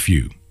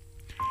Crestview,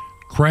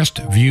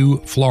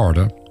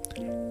 Florida,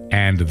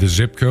 and the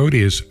zip code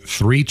is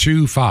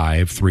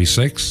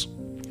 32536.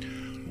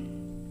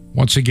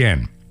 Once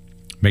again,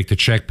 make the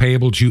check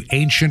payable to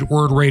Ancient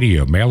Word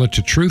Radio. Mail it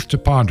to Truth to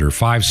Ponder,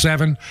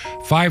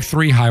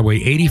 5753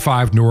 Highway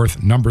 85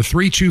 North, number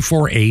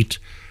 3248.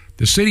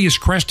 The city is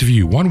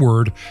Crestview, one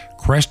word,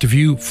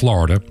 Crestview,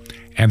 Florida,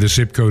 and the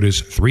zip code is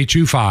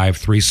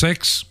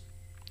 32536.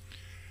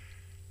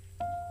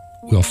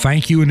 We'll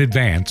thank you in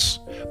advance.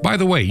 By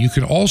the way, you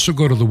can also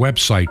go to the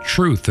website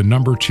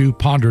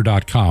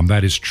truth2ponder.com.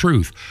 That is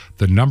truth,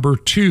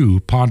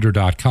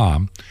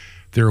 2ponder.com.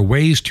 There are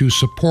ways to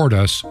support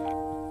us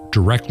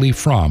directly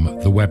from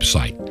the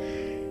website.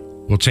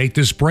 We'll take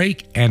this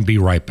break and be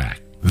right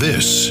back.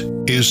 This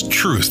is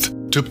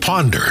Truth to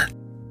Ponder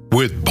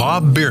with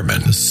Bob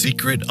Bierman. The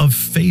secret of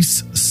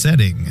face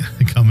setting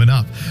coming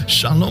up.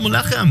 Shalom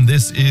Alechem.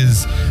 This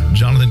is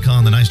Jonathan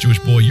Kahn, the nice Jewish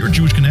boy, your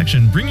Jewish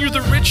connection, bring you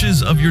the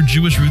riches of your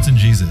Jewish roots in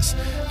Jesus.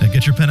 Now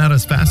get your pen out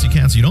as fast as you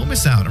can so you don't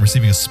miss out on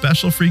receiving a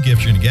special free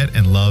gift you're going to get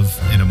and love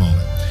in a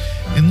moment.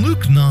 In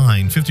Luke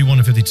 9, 51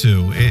 and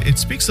 52, it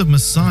speaks of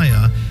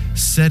Messiah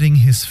setting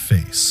his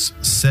face.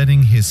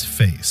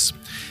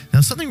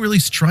 Now, something really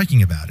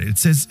striking about it. It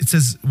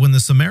says when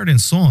the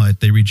Samaritans saw it,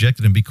 they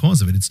rejected him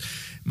because of it. It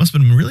must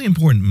have been really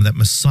important that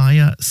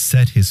Messiah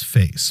set his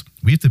face.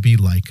 We have to be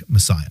like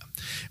Messiah.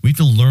 We have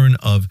to learn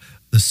of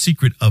the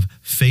secret of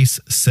face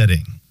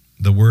setting.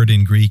 The word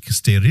in Greek,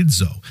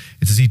 sterizo.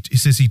 It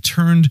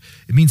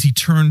means he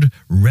turned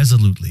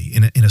resolutely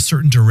in a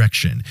certain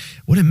direction.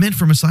 What it meant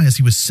for Messiah is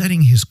he was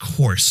setting his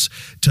course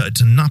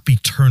to not be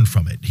turned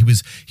from it. He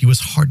was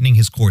hardening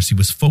his course. He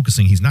was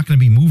focusing. He's not going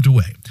to be moved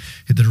away.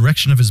 The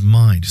direction of his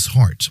mind, his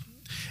heart.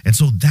 And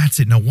so that's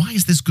it. Now, why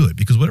is this good?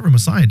 Because whatever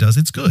Messiah does,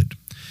 it's good.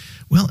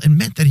 Well, it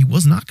meant that he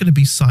was not going to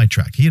be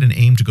sidetracked. He had an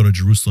aim to go to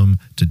Jerusalem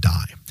to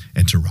die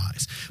and to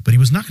rise. But he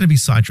was not going to be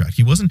sidetracked.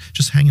 He wasn't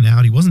just hanging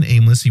out. He wasn't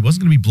aimless. He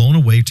wasn't going to be blown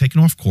away, taken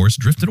off course,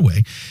 drifted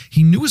away.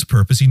 He knew his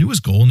purpose. He knew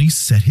his goal, and he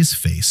set his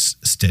face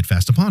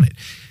steadfast upon it.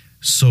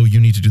 So you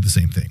need to do the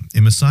same thing.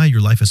 In Messiah,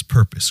 your life has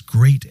purpose,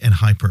 great and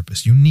high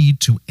purpose. You need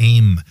to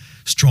aim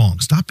strong.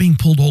 Stop being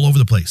pulled all over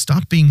the place.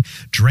 Stop being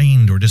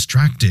drained or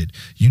distracted.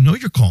 You know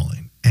your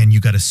calling. And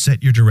you got to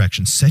set your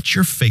direction, set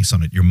your face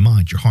on it, your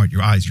mind, your heart,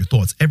 your eyes, your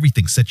thoughts,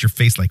 everything. Set your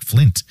face like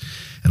flint.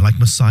 And like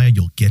Messiah,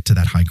 you'll get to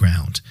that high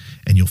ground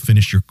and you'll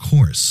finish your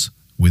course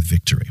with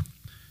victory.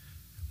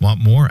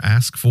 Want more?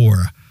 Ask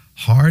for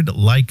Hard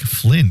Like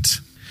Flint.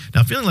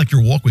 Now, feeling like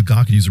your walk with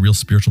God could use a real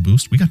spiritual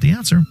boost? We got the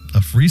answer.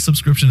 A free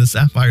subscription to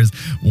Sapphire's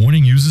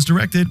Warning Users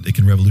Directed. It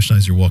can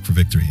revolutionize your walk for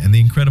victory. And the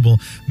incredible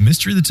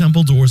Mystery of the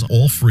Temple Doors,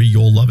 all free.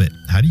 You'll love it.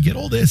 How do you get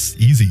all this?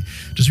 Easy.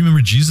 Just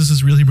remember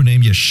Jesus' real Hebrew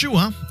name,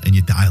 Yeshua, and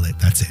you dial it.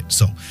 That's it.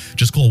 So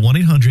just call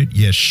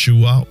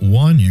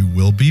 1-800-YESHUA-1. You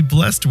will be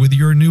blessed with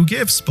your new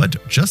gifts, but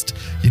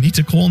you need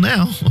to call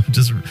now.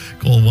 Just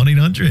call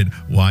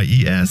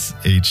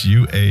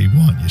 1-800-YESHUA-1,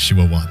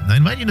 Yeshua-1. I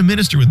invite you to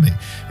minister with me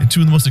in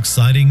two of the most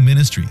exciting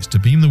ministries, to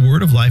beam the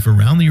word of life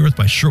around the earth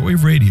by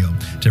shortwave radio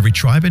to every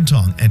tribe and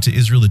tongue, and to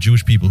Israel, the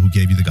Jewish people who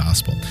gave you the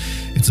gospel.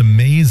 It's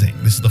amazing.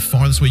 This is the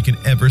farthest way you can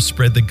ever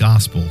spread the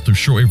gospel. Through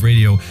shortwave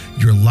radio,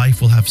 your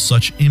life will have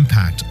such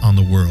impact on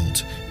the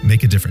world.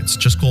 Make a difference.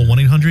 Just call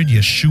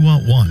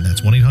 1-800-YESHUA-1.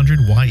 That's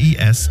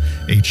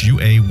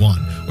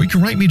 1-800-YESHUA-1. Or you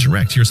can write me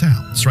direct. Here's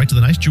how. Just write to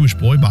the Nice Jewish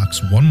Boy, Box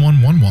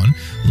 1111,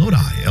 Lodi,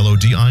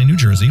 Lodi, New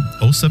Jersey,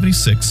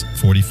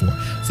 07644.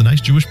 It's the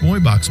Nice Jewish Boy,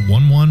 Box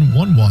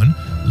 1111,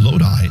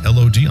 Lodi,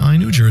 Lodi,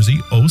 New Jersey,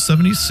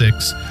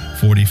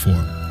 07644.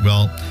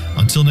 Well,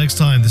 until next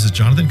time, this is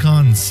Jonathan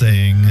Kahn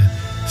saying,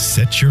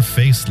 set your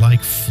face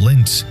like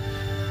flint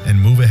and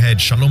move ahead.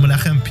 Shalom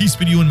Alechem. Peace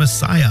be to you in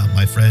Messiah,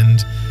 my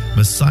friend.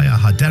 Messiah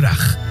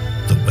Haderach,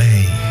 the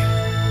way.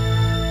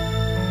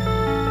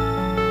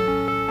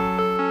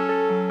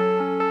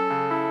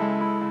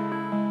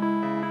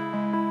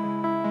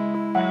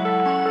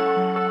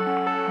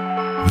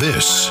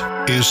 This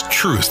is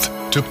Truth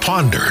to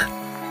Ponder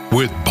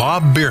with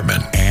Bob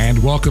Bierman.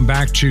 And welcome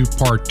back to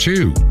part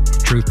 2,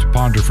 Truth to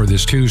Ponder for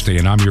this Tuesday,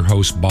 and I'm your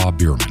host, Bob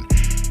Bierman.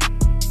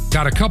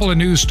 Got a couple of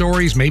news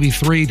stories, maybe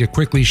 3, to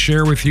quickly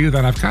share with you.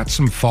 Then I've got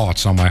some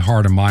thoughts on my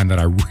heart and mind that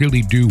I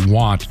really do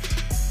want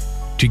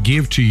to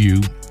give to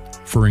you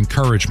for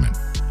encouragement.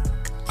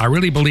 I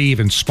really believe,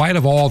 in spite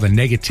of all the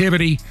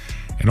negativity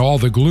and all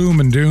the gloom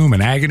and doom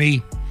and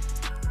agony,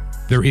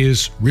 there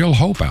is real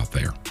hope out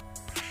there.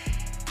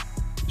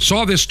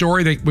 Saw this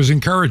story that was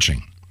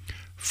encouraging.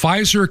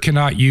 Pfizer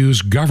cannot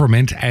use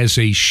government as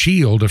a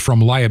shield from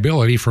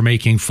liability for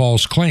making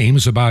false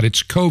claims about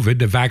its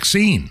COVID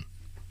vaccine.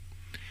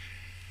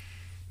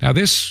 Now,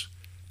 this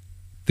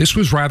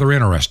was rather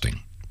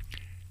interesting.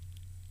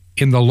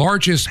 In the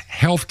largest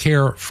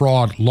healthcare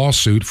fraud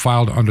lawsuit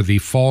filed under the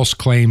False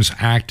Claims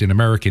Act in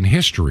American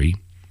history,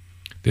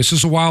 this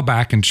is a while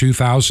back in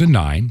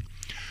 2009,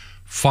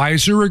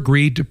 Pfizer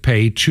agreed to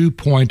pay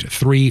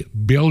 $2.3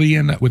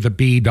 billion with a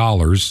B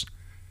dollars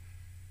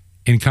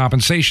in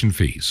compensation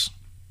fees.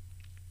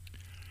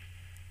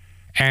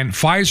 And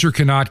Pfizer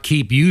cannot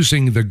keep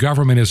using the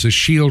government as a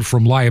shield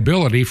from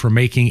liability for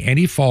making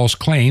any false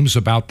claims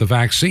about the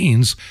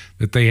vaccines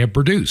that they have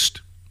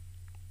produced.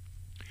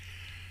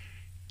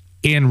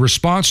 In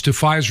response to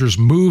Pfizer's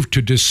move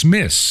to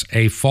dismiss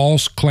a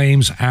False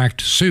Claims Act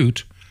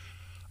suit,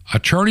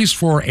 attorneys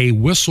for a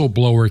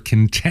whistleblower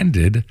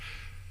contended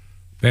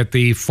that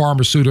the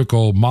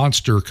pharmaceutical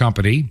monster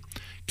company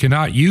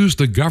cannot use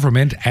the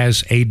government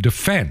as a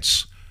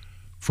defense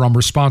from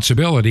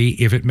responsibility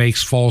if it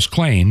makes false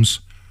claims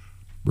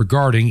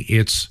regarding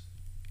its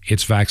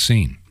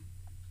vaccine.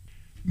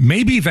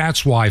 Maybe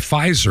that's why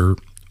Pfizer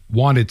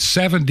wanted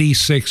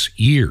 76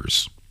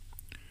 years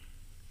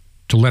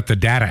to let the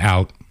data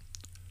out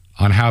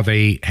on how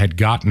they had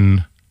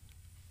gotten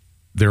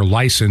their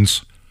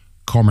license,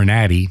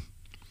 Comirnaty,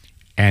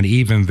 and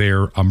even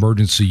their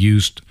emergency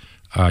use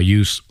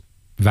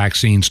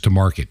vaccines to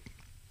market.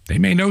 They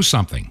may know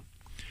something,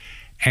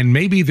 and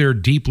maybe they're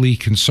deeply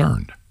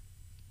concerned.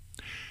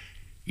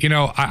 You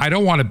know, I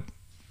don't want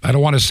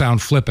to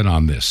sound flippant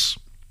on this,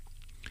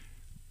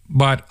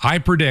 but I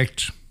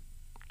predict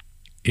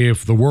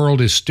if the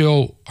world is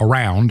still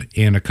around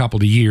in a couple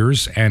of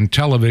years and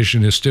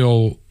television is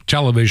still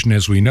television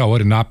as we know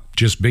it and not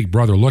just Big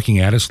Brother looking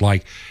at us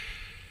like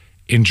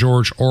in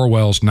George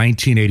Orwell's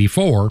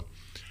 1984,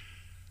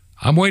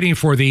 I'm waiting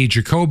for the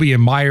Jacoby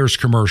and Myers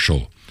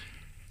commercial.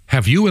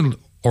 Have you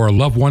or a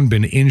loved one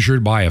been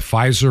injured by a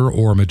Pfizer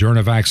or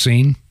Moderna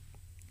vaccine?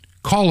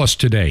 Call us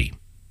today.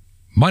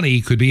 Money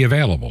could be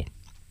available.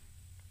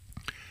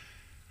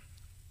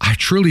 I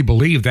truly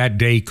believe that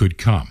day could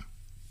come.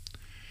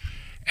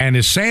 And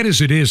as sad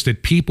as it is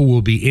that people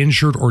will be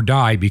injured or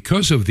die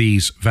because of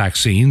these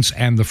vaccines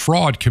and the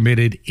fraud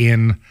committed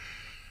in,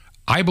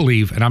 I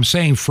believe, and I'm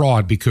saying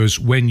fraud because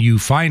when you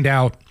find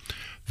out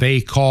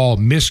they call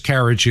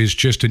miscarriages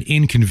just an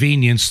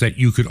inconvenience that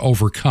you could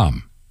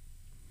overcome.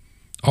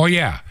 Oh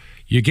yeah,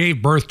 you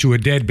gave birth to a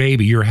dead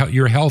baby.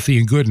 You're healthy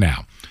and good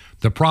now.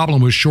 The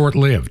problem was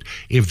short-lived.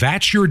 If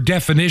that's your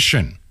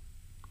definition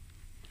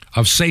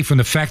of safe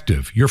and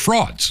effective, you're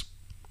frauds.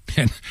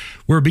 And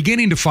we're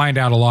beginning to find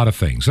out a lot of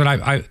things. And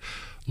I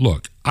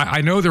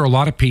know there are a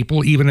lot of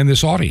people, even in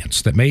this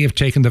audience, that may have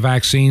taken the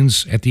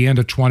vaccines at the end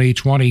of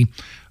 2020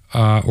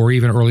 or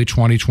even early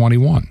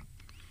 2021.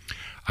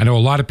 I know a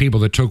lot of people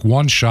that took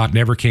one shot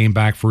never came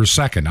back for a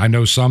second. I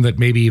know some that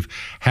maybe have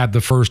had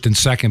the first and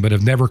second but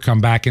have never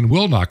come back and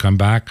will not come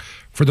back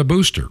for the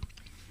booster.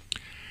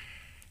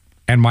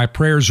 And my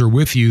prayers are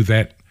with you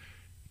that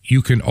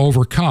you can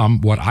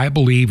overcome what I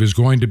believe is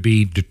going to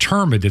be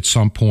determined at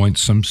some point,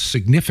 some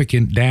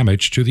significant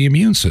damage to the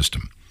immune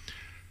system.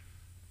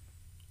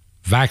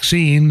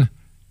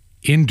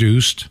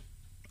 Vaccine-induced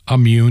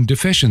immune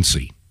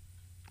deficiency,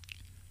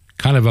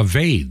 kind of a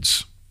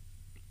VAIDS,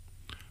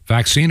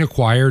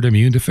 vaccine-acquired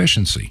immune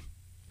deficiency.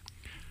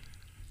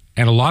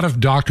 And a lot of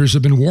doctors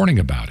have been warning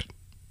about it.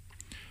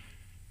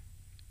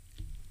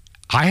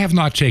 I have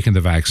not taken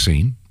the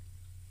vaccine.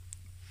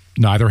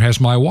 Neither has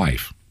my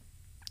wife.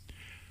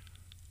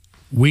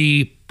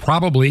 We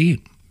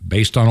probably,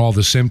 based on all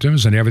the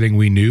symptoms and everything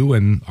we knew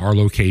and our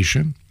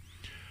location,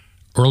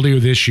 earlier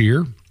this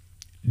year,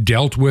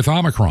 dealt with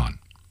Omicron.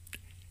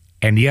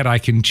 And yet I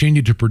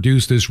continue to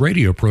produce this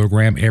radio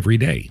program every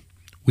day.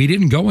 We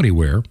didn't go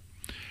anywhere.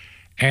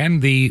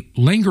 And the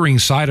lingering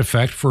side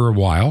effect for a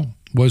while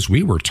was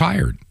we were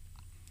tired.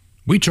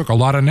 We took a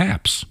lot of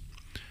naps.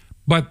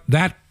 But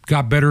that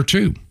got better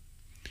too.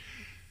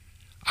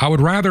 I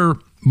would rather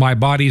my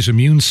body's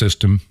immune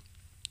system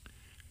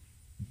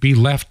be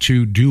left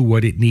to do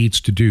what it needs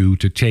to do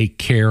to take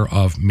care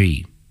of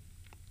me.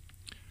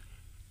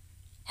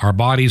 Our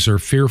bodies are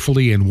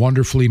fearfully and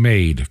wonderfully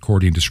made,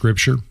 according to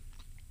Scripture.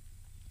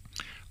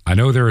 I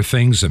know there are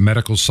things that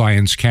medical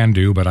science can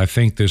do, but I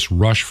think this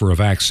rush for a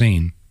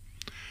vaccine,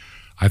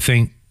 I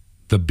think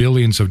the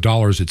billions of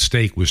dollars at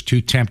stake was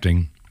too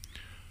tempting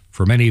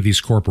for many of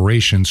these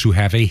corporations who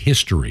have a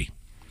history.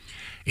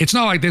 It's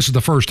not like this is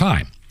the first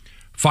time.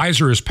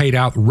 Pfizer has paid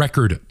out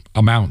record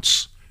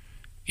amounts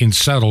in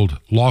settled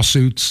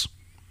lawsuits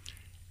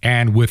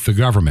and with the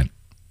government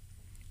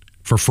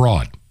for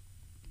fraud.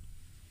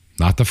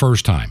 Not the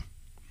first time.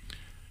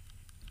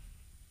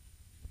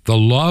 The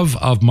love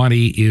of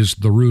money is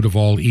the root of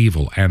all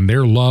evil, and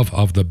their love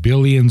of the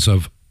billions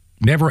of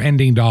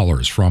never-ending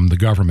dollars from the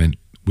government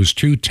was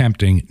too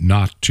tempting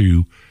not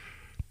to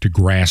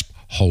grasp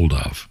hold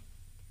of.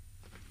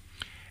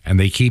 and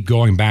they keep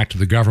going back to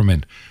the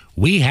government.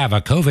 We have a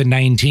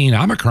COVID-19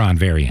 Omicron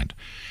variant.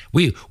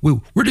 We're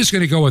just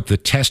going to go with the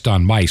test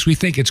on mice. We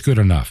think it's good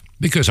enough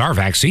because our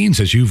vaccines,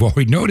 as you've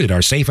already noted,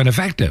 are safe and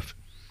effective,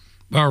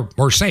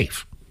 or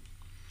safe.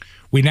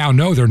 We now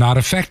know they're not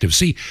effective.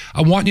 See,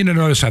 I want you to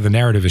notice how the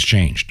narrative has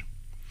changed.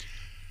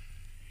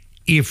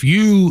 If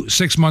you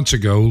 6 months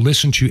ago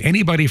listened to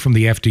anybody from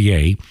the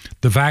FDA,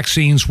 the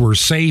vaccines were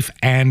safe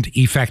and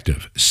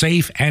effective,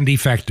 safe and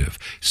effective,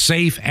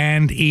 safe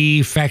and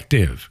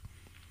effective.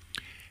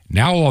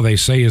 Now all they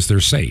say is they're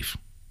safe.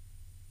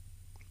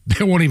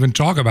 They won't even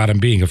talk about them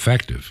being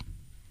effective.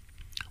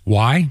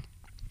 Why?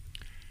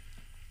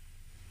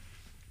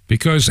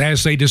 Because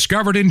as they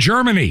discovered in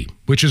Germany,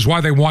 which is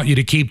why they want you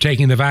to keep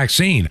taking the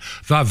vaccine,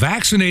 the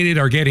vaccinated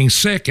are getting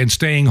sick and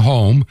staying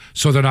home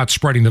so they're not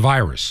spreading the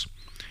virus.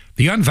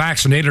 The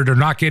unvaccinated are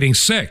not getting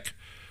sick,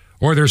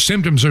 or their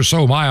symptoms are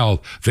so mild,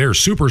 they're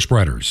super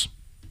spreaders.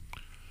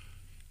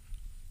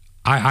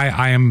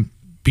 I am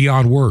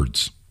beyond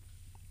words.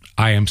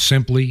 I am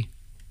simply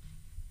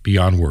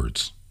beyond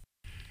words.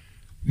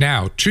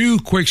 Now, two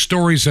quick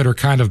stories that are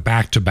kind of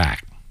back to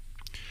back.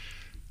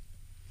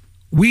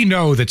 We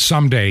know that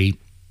someday,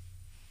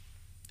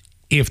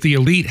 if the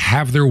elite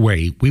have their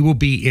way, we will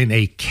be in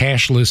a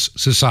cashless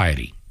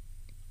society.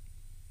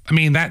 I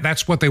mean,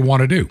 that's what they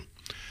want to do.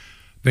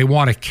 They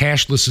want a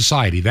cashless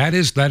society. That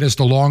is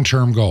the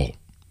long-term goal.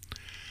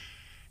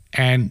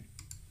 And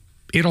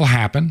it'll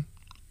happen.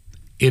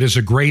 It is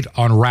a great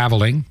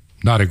unraveling,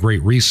 not a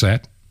great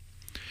reset.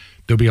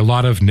 There'll be a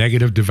lot of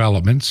negative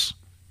developments.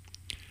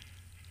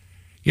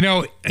 You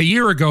know, a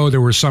year ago,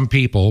 there were some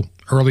people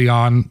early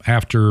on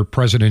after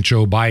President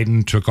Joe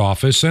Biden took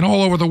office and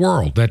all over the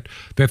world that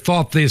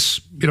thought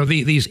this,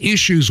 these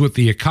issues with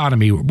the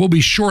economy will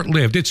be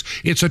short-lived.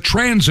 It's a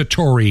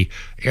transitory,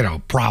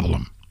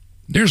 problem.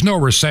 There's no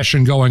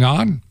recession going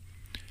on.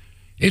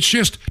 It's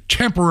just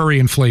temporary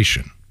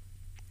inflation.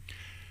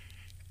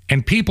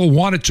 And people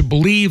wanted to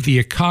believe the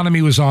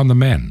economy was on the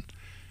mend.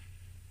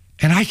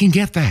 And I can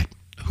get that.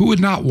 Who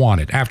would not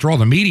want it? After all,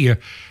 the media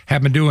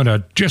have been doing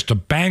just a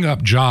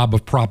bang-up job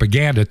of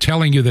propaganda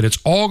telling you that it's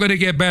all going to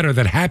get better,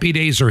 that happy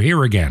days are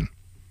here again.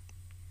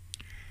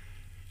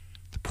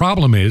 The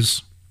problem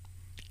is,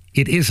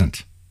 it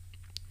isn't.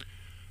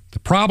 The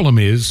problem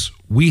is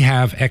we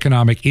have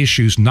economic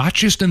issues, not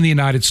just in the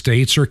United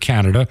States or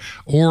Canada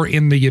or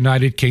in the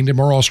United Kingdom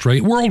or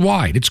Australia,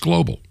 worldwide. It's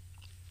global.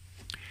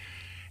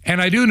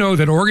 And I do know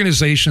that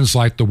organizations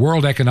like the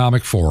World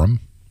Economic Forum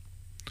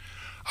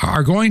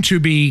are going to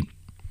be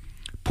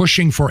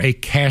pushing for a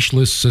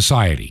cashless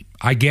society.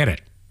 I get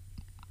it.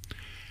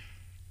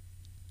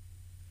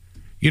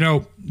 You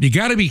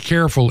got to be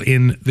careful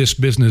in this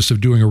business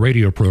of doing a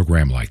radio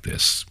program like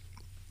this.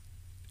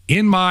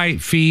 In my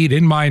feed,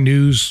 in my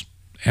news,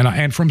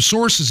 and from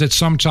sources that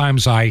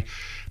sometimes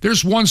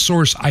there's one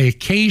source I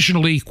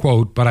occasionally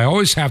quote, but I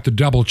always have to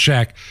double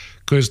check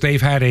because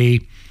they've had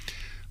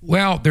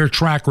their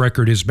track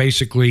record is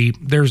basically,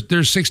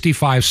 there's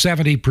 65,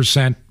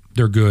 70%,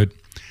 they're good.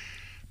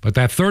 But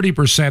that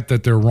 30%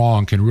 that they're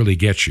wrong can really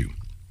get you.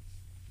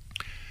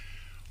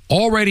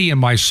 Already in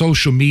my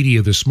social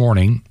media this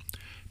morning,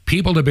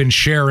 people have been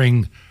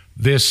sharing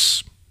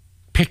this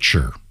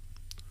picture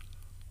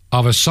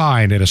of a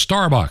sign at a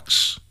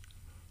Starbucks.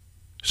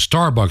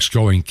 Starbucks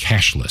going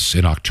cashless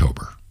in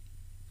October.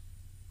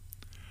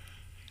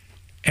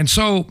 And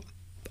so,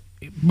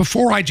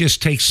 before I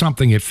just take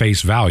something at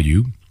face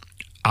value,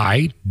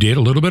 I did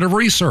a little bit of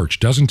research.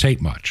 Doesn't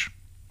take much.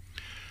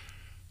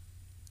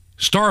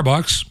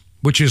 Starbucks,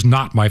 which is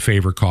not my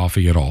favorite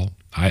coffee at all.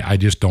 I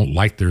just don't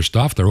like their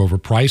stuff. They're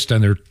overpriced,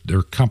 and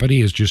their company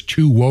is just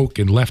too woke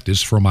and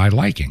leftist for my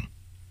liking.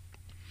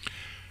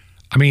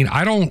 I mean,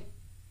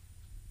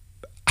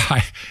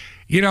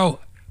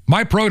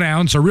 my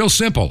pronouns are real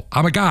simple.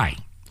 I'm a guy.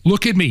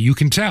 Look at me. You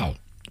can tell.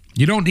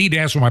 You don't need to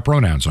ask what my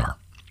pronouns are.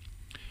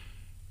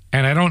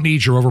 And I don't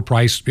need your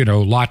overpriced,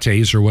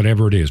 lattes or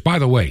whatever it is. By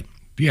the way,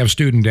 if you have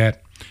student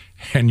debt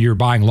and you're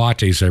buying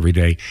lattes every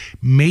day,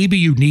 maybe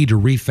you need to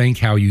rethink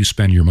how you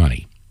spend your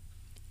money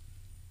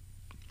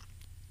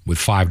with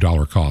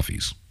 $5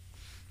 coffees.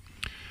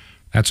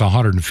 That's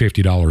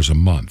 $150 a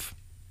month.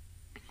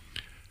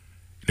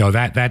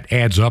 That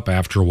adds up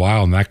after a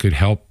while, and that could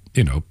help,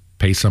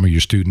 pay some of your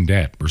student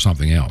debt or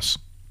something else.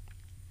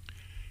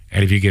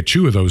 And if you get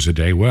 2 of those a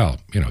day, well,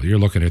 you're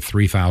looking at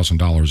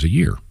 $3,000 a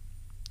year.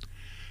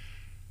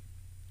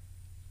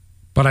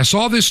 But I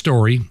saw this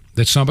story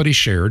that somebody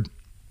shared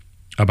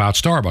about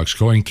Starbucks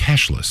going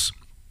cashless.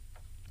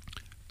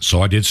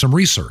 So I did some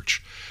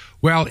research.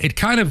 Well, it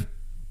kind of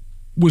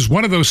was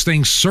one of those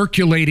things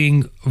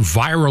circulating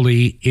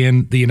virally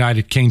in the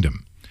United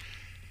Kingdom.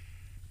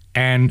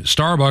 And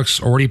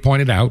Starbucks already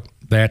pointed out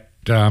that,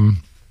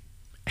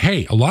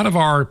 hey, a lot of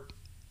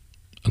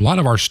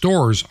our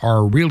stores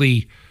are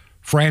really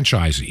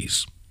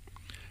franchisees.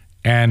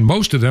 And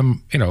most of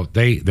them,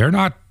 they're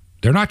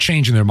not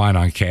changing their mind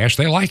on cash.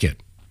 They like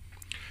it.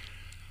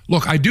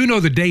 Look, I do know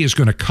the day is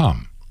going to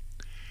come.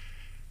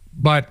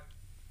 But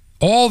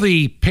all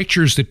the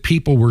pictures that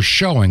people were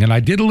showing, and I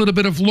did a little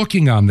bit of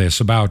looking on this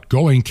about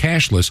going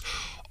cashless,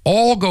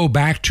 all go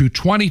back to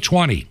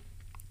 2020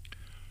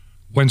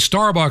 when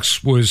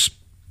Starbucks was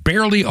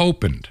barely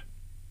opened.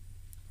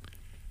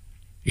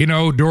 You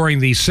know, during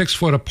the 6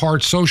 foot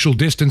apart social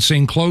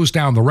distancing, closed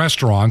down the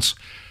restaurants,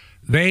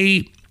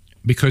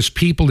 because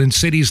people in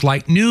cities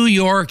like New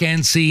York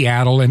and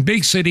Seattle and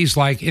big cities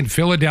like in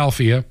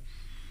Philadelphia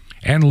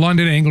and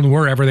London, England,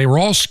 wherever, they were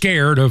all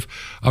scared of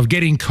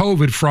getting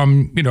COVID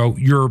from, you know,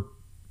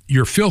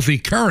 your filthy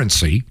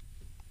currency.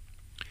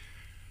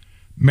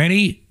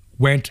 Many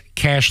went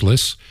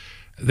cashless.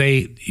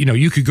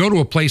 You could go to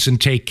a place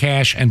and take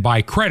cash and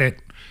buy credit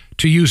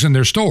to use in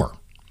their store.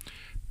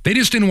 They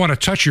just didn't want to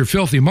touch your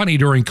filthy money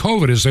during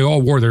COVID as they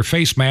all wore their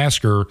face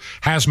mask or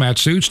hazmat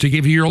suits to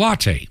give you your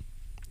latte.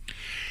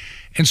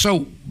 And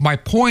so my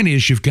point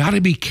is, you've got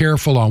to be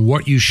careful on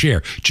what you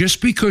share.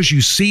 Just because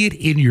you see it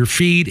in your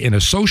feed in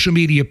a social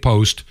media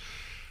post,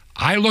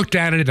 I looked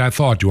at it and I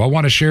thought, do I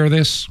want to share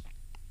this?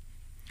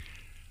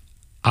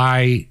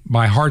 My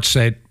heart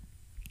said,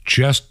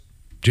 just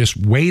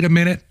wait a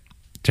minute,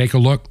 take a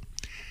look.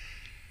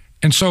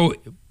 And so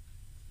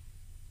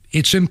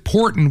it's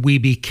important we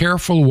be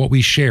careful what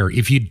we share.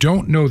 If you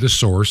don't know the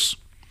source,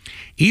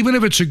 even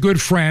if it's a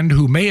good friend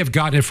who may have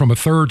gotten it from a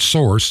third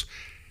source,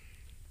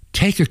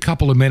 take a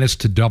couple of minutes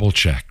to double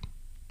check.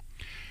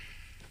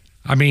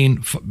 I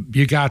mean,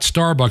 you got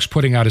Starbucks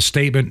putting out a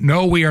statement,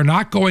 no, we are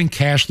not going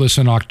cashless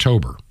in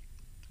October.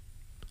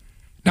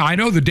 Now, I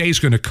know the day's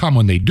going to come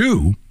when they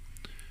do,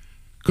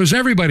 because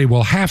everybody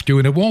will have to,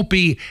 and it won't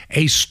be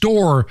a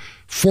store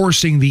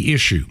forcing the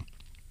issue.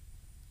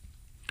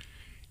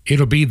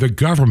 It'll be the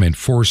government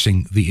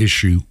forcing the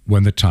issue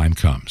when the time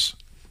comes.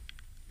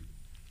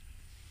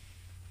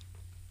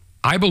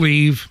 I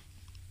believe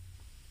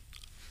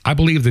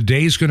the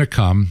day's going to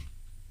come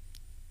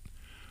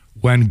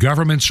when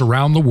governments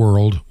around the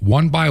world,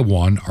 one by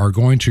one, are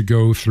going to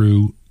go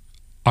through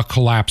a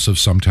collapse of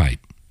some type.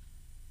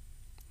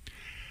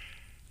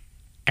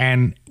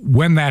 And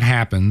when that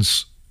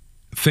happens,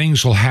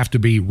 things will have to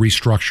be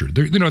restructured.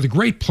 The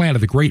great plan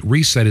of the Great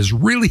Reset is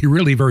really,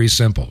 really very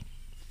simple.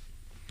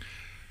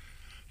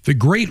 The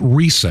Great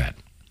Reset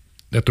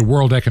that the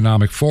World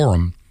Economic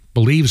Forum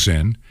believes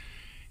in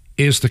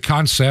is the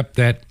concept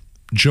that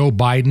Joe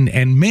Biden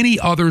and many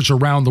others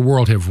around the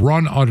world have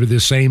run under the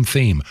same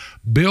theme.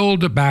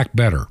 Build back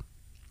better.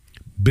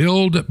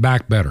 Build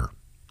back better.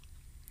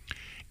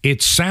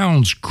 It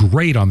sounds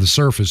great on the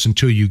surface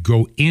until you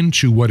go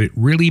into what it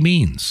really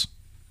means.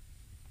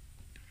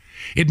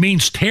 It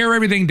means tear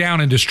everything down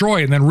and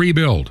destroy and then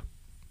rebuild.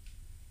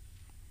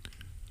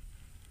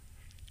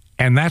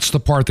 And that's the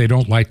part they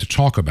don't like to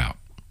talk about.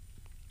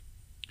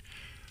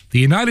 The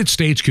United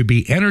States could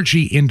be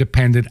energy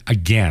independent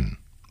again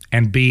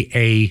and be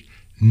a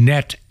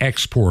net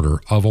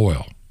exporter of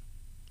oil.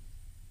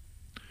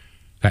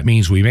 That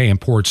means we may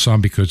import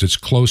some because it's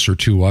closer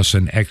to us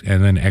and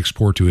then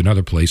export to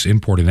another place,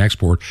 import and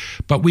export.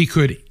 But we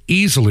could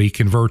easily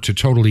convert to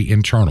totally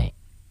internal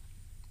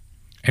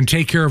and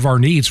take care of our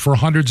needs for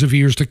hundreds of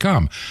years to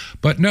come.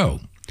 But no,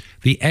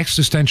 the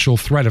existential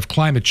threat of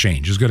climate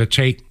change is going to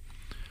take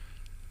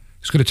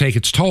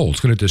its toll. It's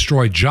going to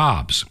destroy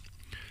jobs.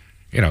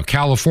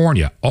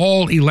 California,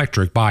 all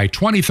electric by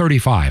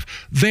 2035.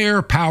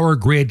 Their power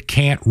grid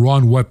can't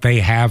run what they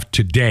have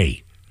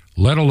today,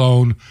 let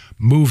alone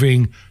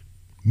moving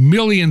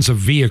millions of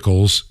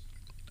vehicles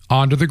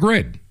onto the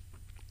grid.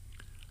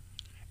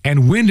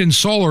 And wind and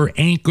solar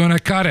ain't going to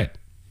cut it.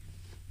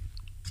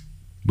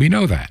 We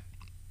know that.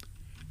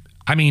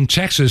 I mean,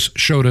 Texas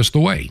showed us the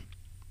way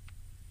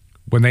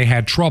when they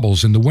had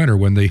troubles in the winter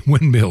when the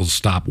windmills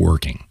stopped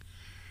working.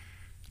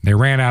 They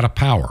ran out of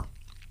power.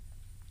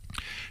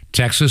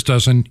 Texas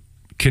doesn't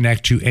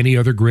connect to any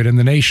other grid in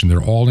the nation.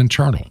 They're all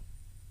internal.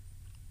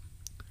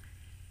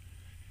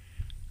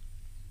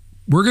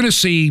 We're going to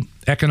see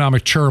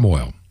economic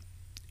turmoil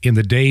in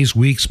the days,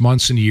 weeks,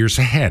 months, and years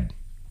ahead.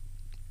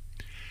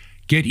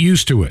 Get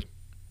used to it.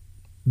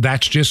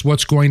 That's just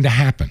what's going to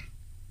happen.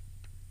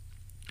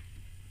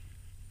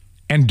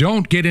 And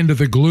don't get into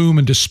the gloom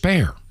and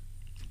despair.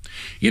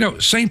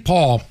 St.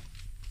 Paul,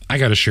 I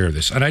got to share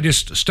this, and I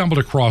just stumbled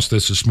across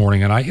this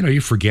morning, and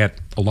you forget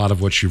a lot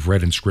of what you've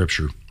read in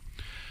Scripture.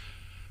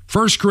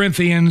 2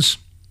 Corinthians,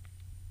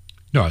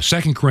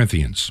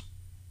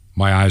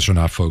 my eyes are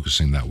not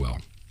focusing that well.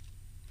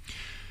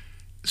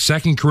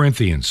 2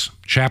 Corinthians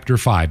chapter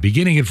 5,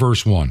 beginning at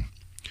verse 1.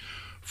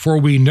 For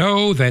we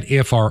know that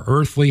if our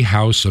earthly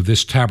house of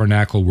this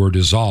tabernacle were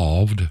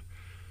dissolved,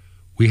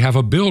 we have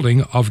a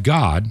building of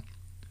God,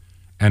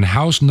 an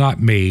house not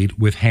made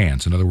with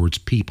hands, in other words,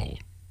 people,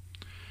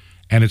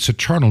 and it's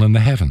eternal in the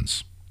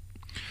heavens.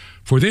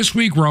 For this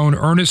we groan,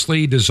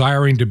 earnestly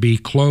desiring to be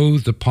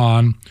clothed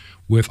upon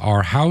with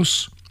our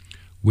house,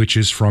 which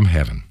is from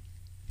heaven.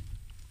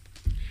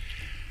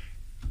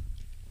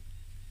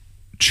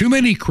 Too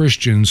many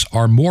Christians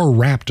are more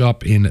wrapped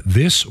up in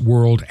this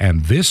world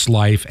and this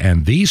life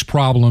and these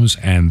problems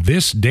and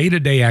this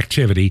day-to-day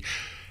activity,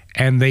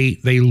 and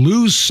they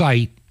lose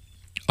sight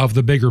of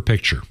the bigger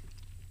picture.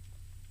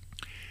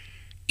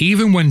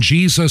 Even when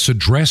Jesus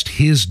addressed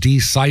his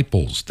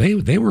disciples,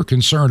 they were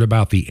concerned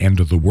about the end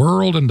of the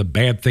world and the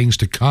bad things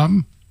to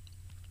come.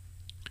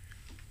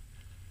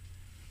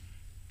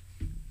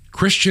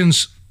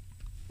 Christians,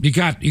 you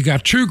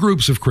got two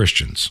groups of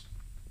Christians.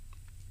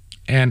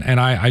 And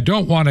I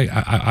don't want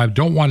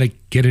to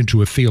get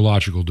into a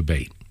theological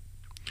debate.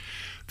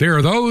 There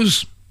are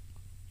those,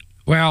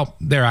 well,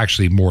 there are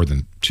actually more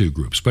than two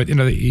groups, but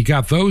you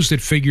got those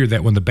that figure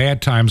that when the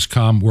bad times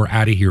come, we're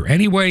out of here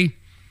anyway,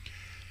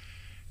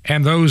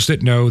 and those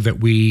that know that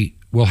we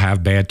will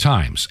have bad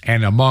times.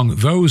 And among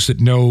those that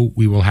know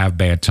we will have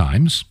bad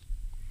times,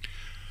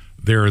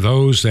 there are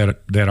those that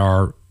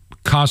are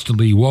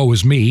constantly, woe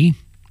is me,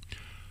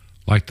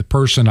 like the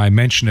person I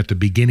mentioned at the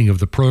beginning of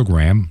the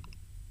program.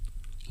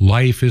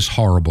 Life is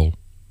horrible.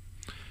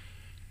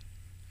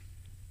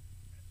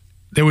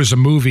 There was a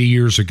movie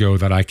years ago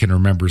that I can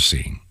remember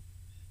seeing,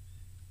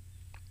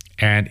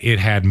 and it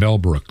had Mel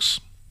Brooks.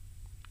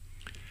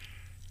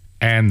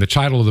 And the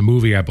title of the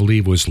movie, I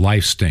believe, was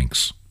Life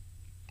Stinks.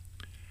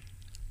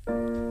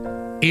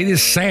 It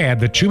is sad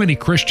that too many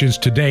Christians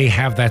today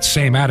have that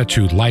same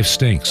attitude. Life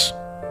stinks.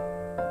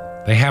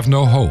 They have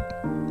no hope.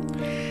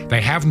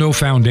 They have no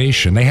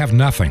foundation. They have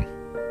nothing.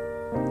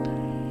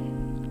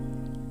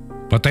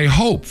 But they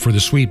hope for the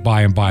sweet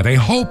by and by. They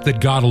hope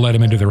that God will let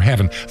them into their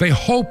heaven. They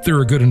hope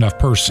they're a good enough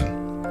person.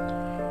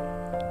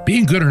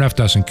 Being good enough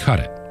doesn't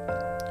cut it.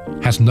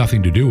 Has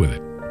nothing to do with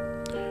it.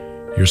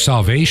 Your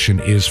salvation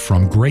is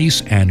from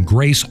grace and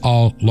grace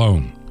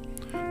alone.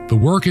 The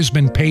work has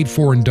been paid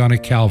for and done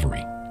at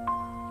Calvary.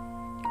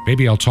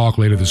 Maybe I'll talk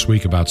later this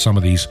week about some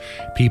of these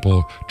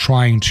people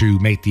trying to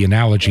make the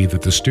analogy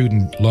that the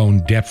student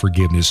loan debt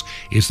forgiveness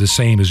is the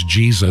same as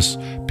Jesus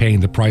paying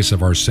the price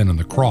of our sin on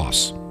the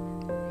cross.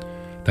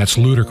 That's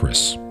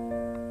ludicrous.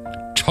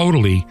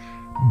 Totally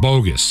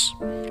bogus.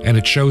 And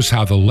it shows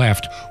how the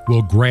left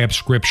will grab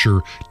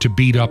scripture to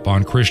beat up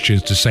on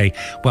Christians to say,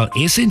 well,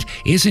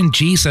 isn't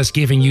Jesus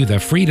giving you the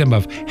freedom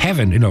of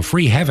heaven,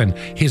 free heaven,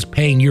 his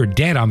paying your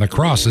debt on the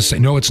cross? To say,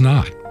 no, it's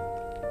not.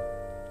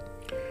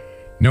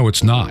 No,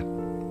 it's not.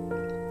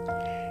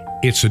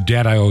 It's a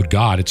debt I owed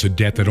God. It's a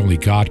debt that only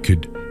God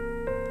could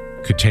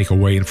take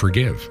away and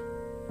forgive.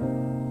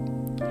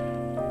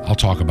 I'll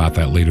talk about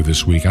that later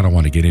this week. I don't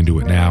want to get into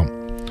it now.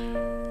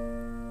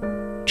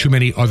 Too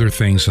many other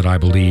things that I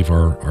believe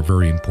are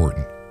very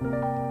important.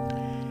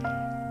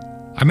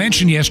 I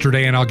mentioned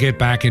yesterday, and I'll get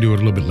back into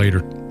it a little bit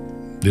later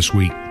this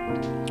week,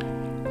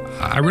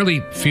 I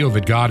really feel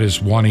that God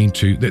is wanting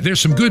to, there's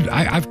some good,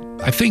 I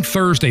think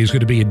Thursday is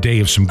going to be a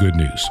day of some good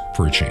news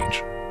for a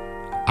change.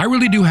 I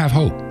really do have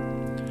hope.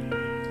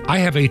 I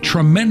have a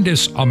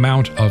tremendous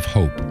amount of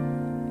hope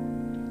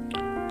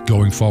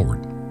going forward.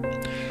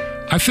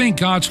 I think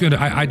God's going to,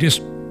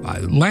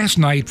 last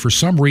night, for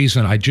some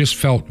reason, I just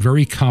felt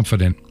very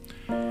confident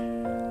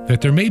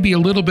that there may be a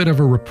little bit of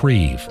a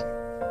reprieve,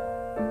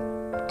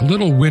 a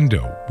little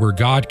window where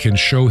God can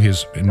show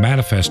and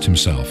manifest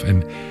himself.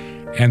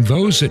 And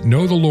those that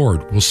know the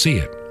Lord will see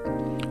it.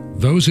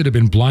 Those that have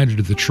been blinded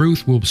to the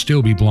truth will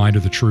still be blind to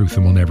the truth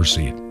and will never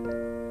see it.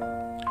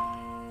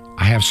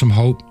 I have some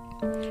hope.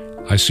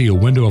 I see a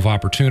window of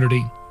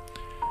opportunity.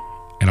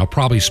 And I'll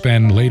probably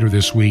spend later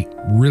this week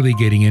really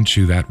getting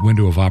into that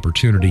window of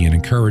opportunity and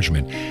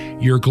encouragement.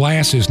 Your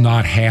glass is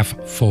not half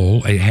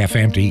full, half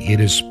empty. It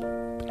is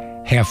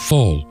half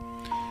full.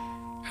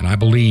 And I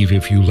believe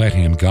if you let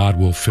him, God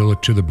will fill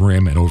it to the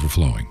brim and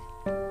overflowing.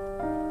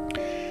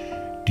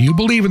 Do you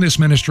believe in this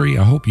ministry?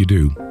 I hope you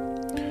do.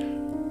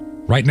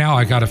 Right now,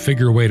 I got to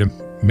figure a way to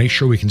make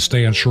sure we can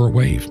stay on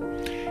shortwave.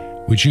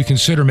 Would you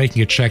consider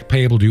making a check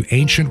payable to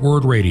Ancient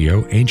Word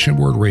Radio,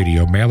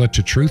 mail it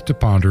to Truth to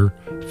Ponder,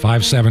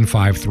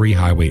 5753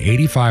 Highway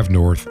 85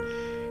 North,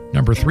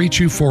 number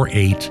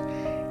 3248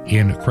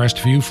 in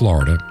Crestview,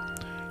 Florida.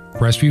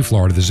 Crestview,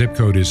 Florida, the zip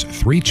code is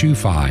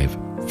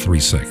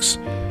 32536.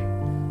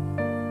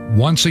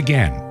 Once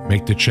again,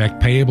 make the check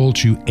payable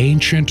to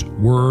Ancient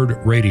Word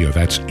Radio.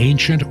 That's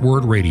Ancient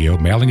Word Radio,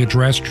 mailing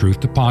address, Truth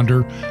to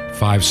Ponder,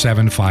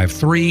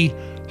 5753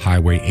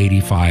 Highway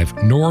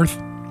 85 North,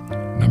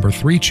 number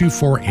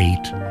 3248,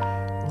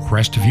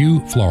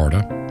 Crestview, Florida,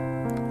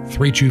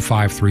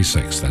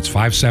 32536. That's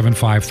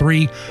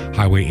 5753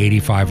 Highway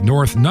 85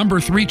 North, number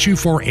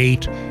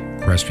 3248,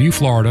 Crestview,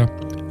 Florida,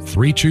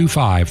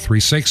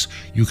 32536.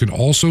 You can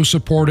also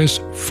support us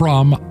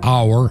from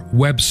our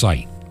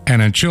website. And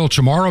until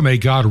tomorrow, may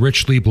God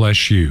richly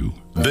bless you.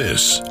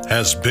 This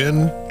has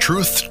been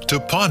Truth to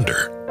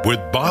Ponder with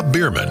Bob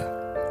Bierman.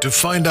 To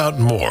find out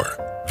more,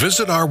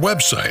 visit our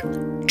website,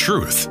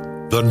 truth,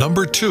 2,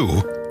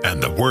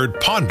 and the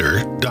word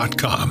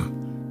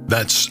ponder.com.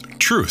 That's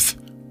truth,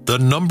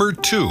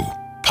 2,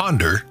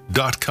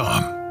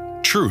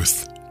 ponder.com.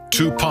 Truth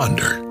to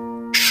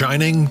Ponder,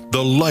 shining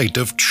the light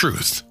of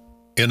truth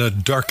in a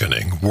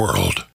darkening world.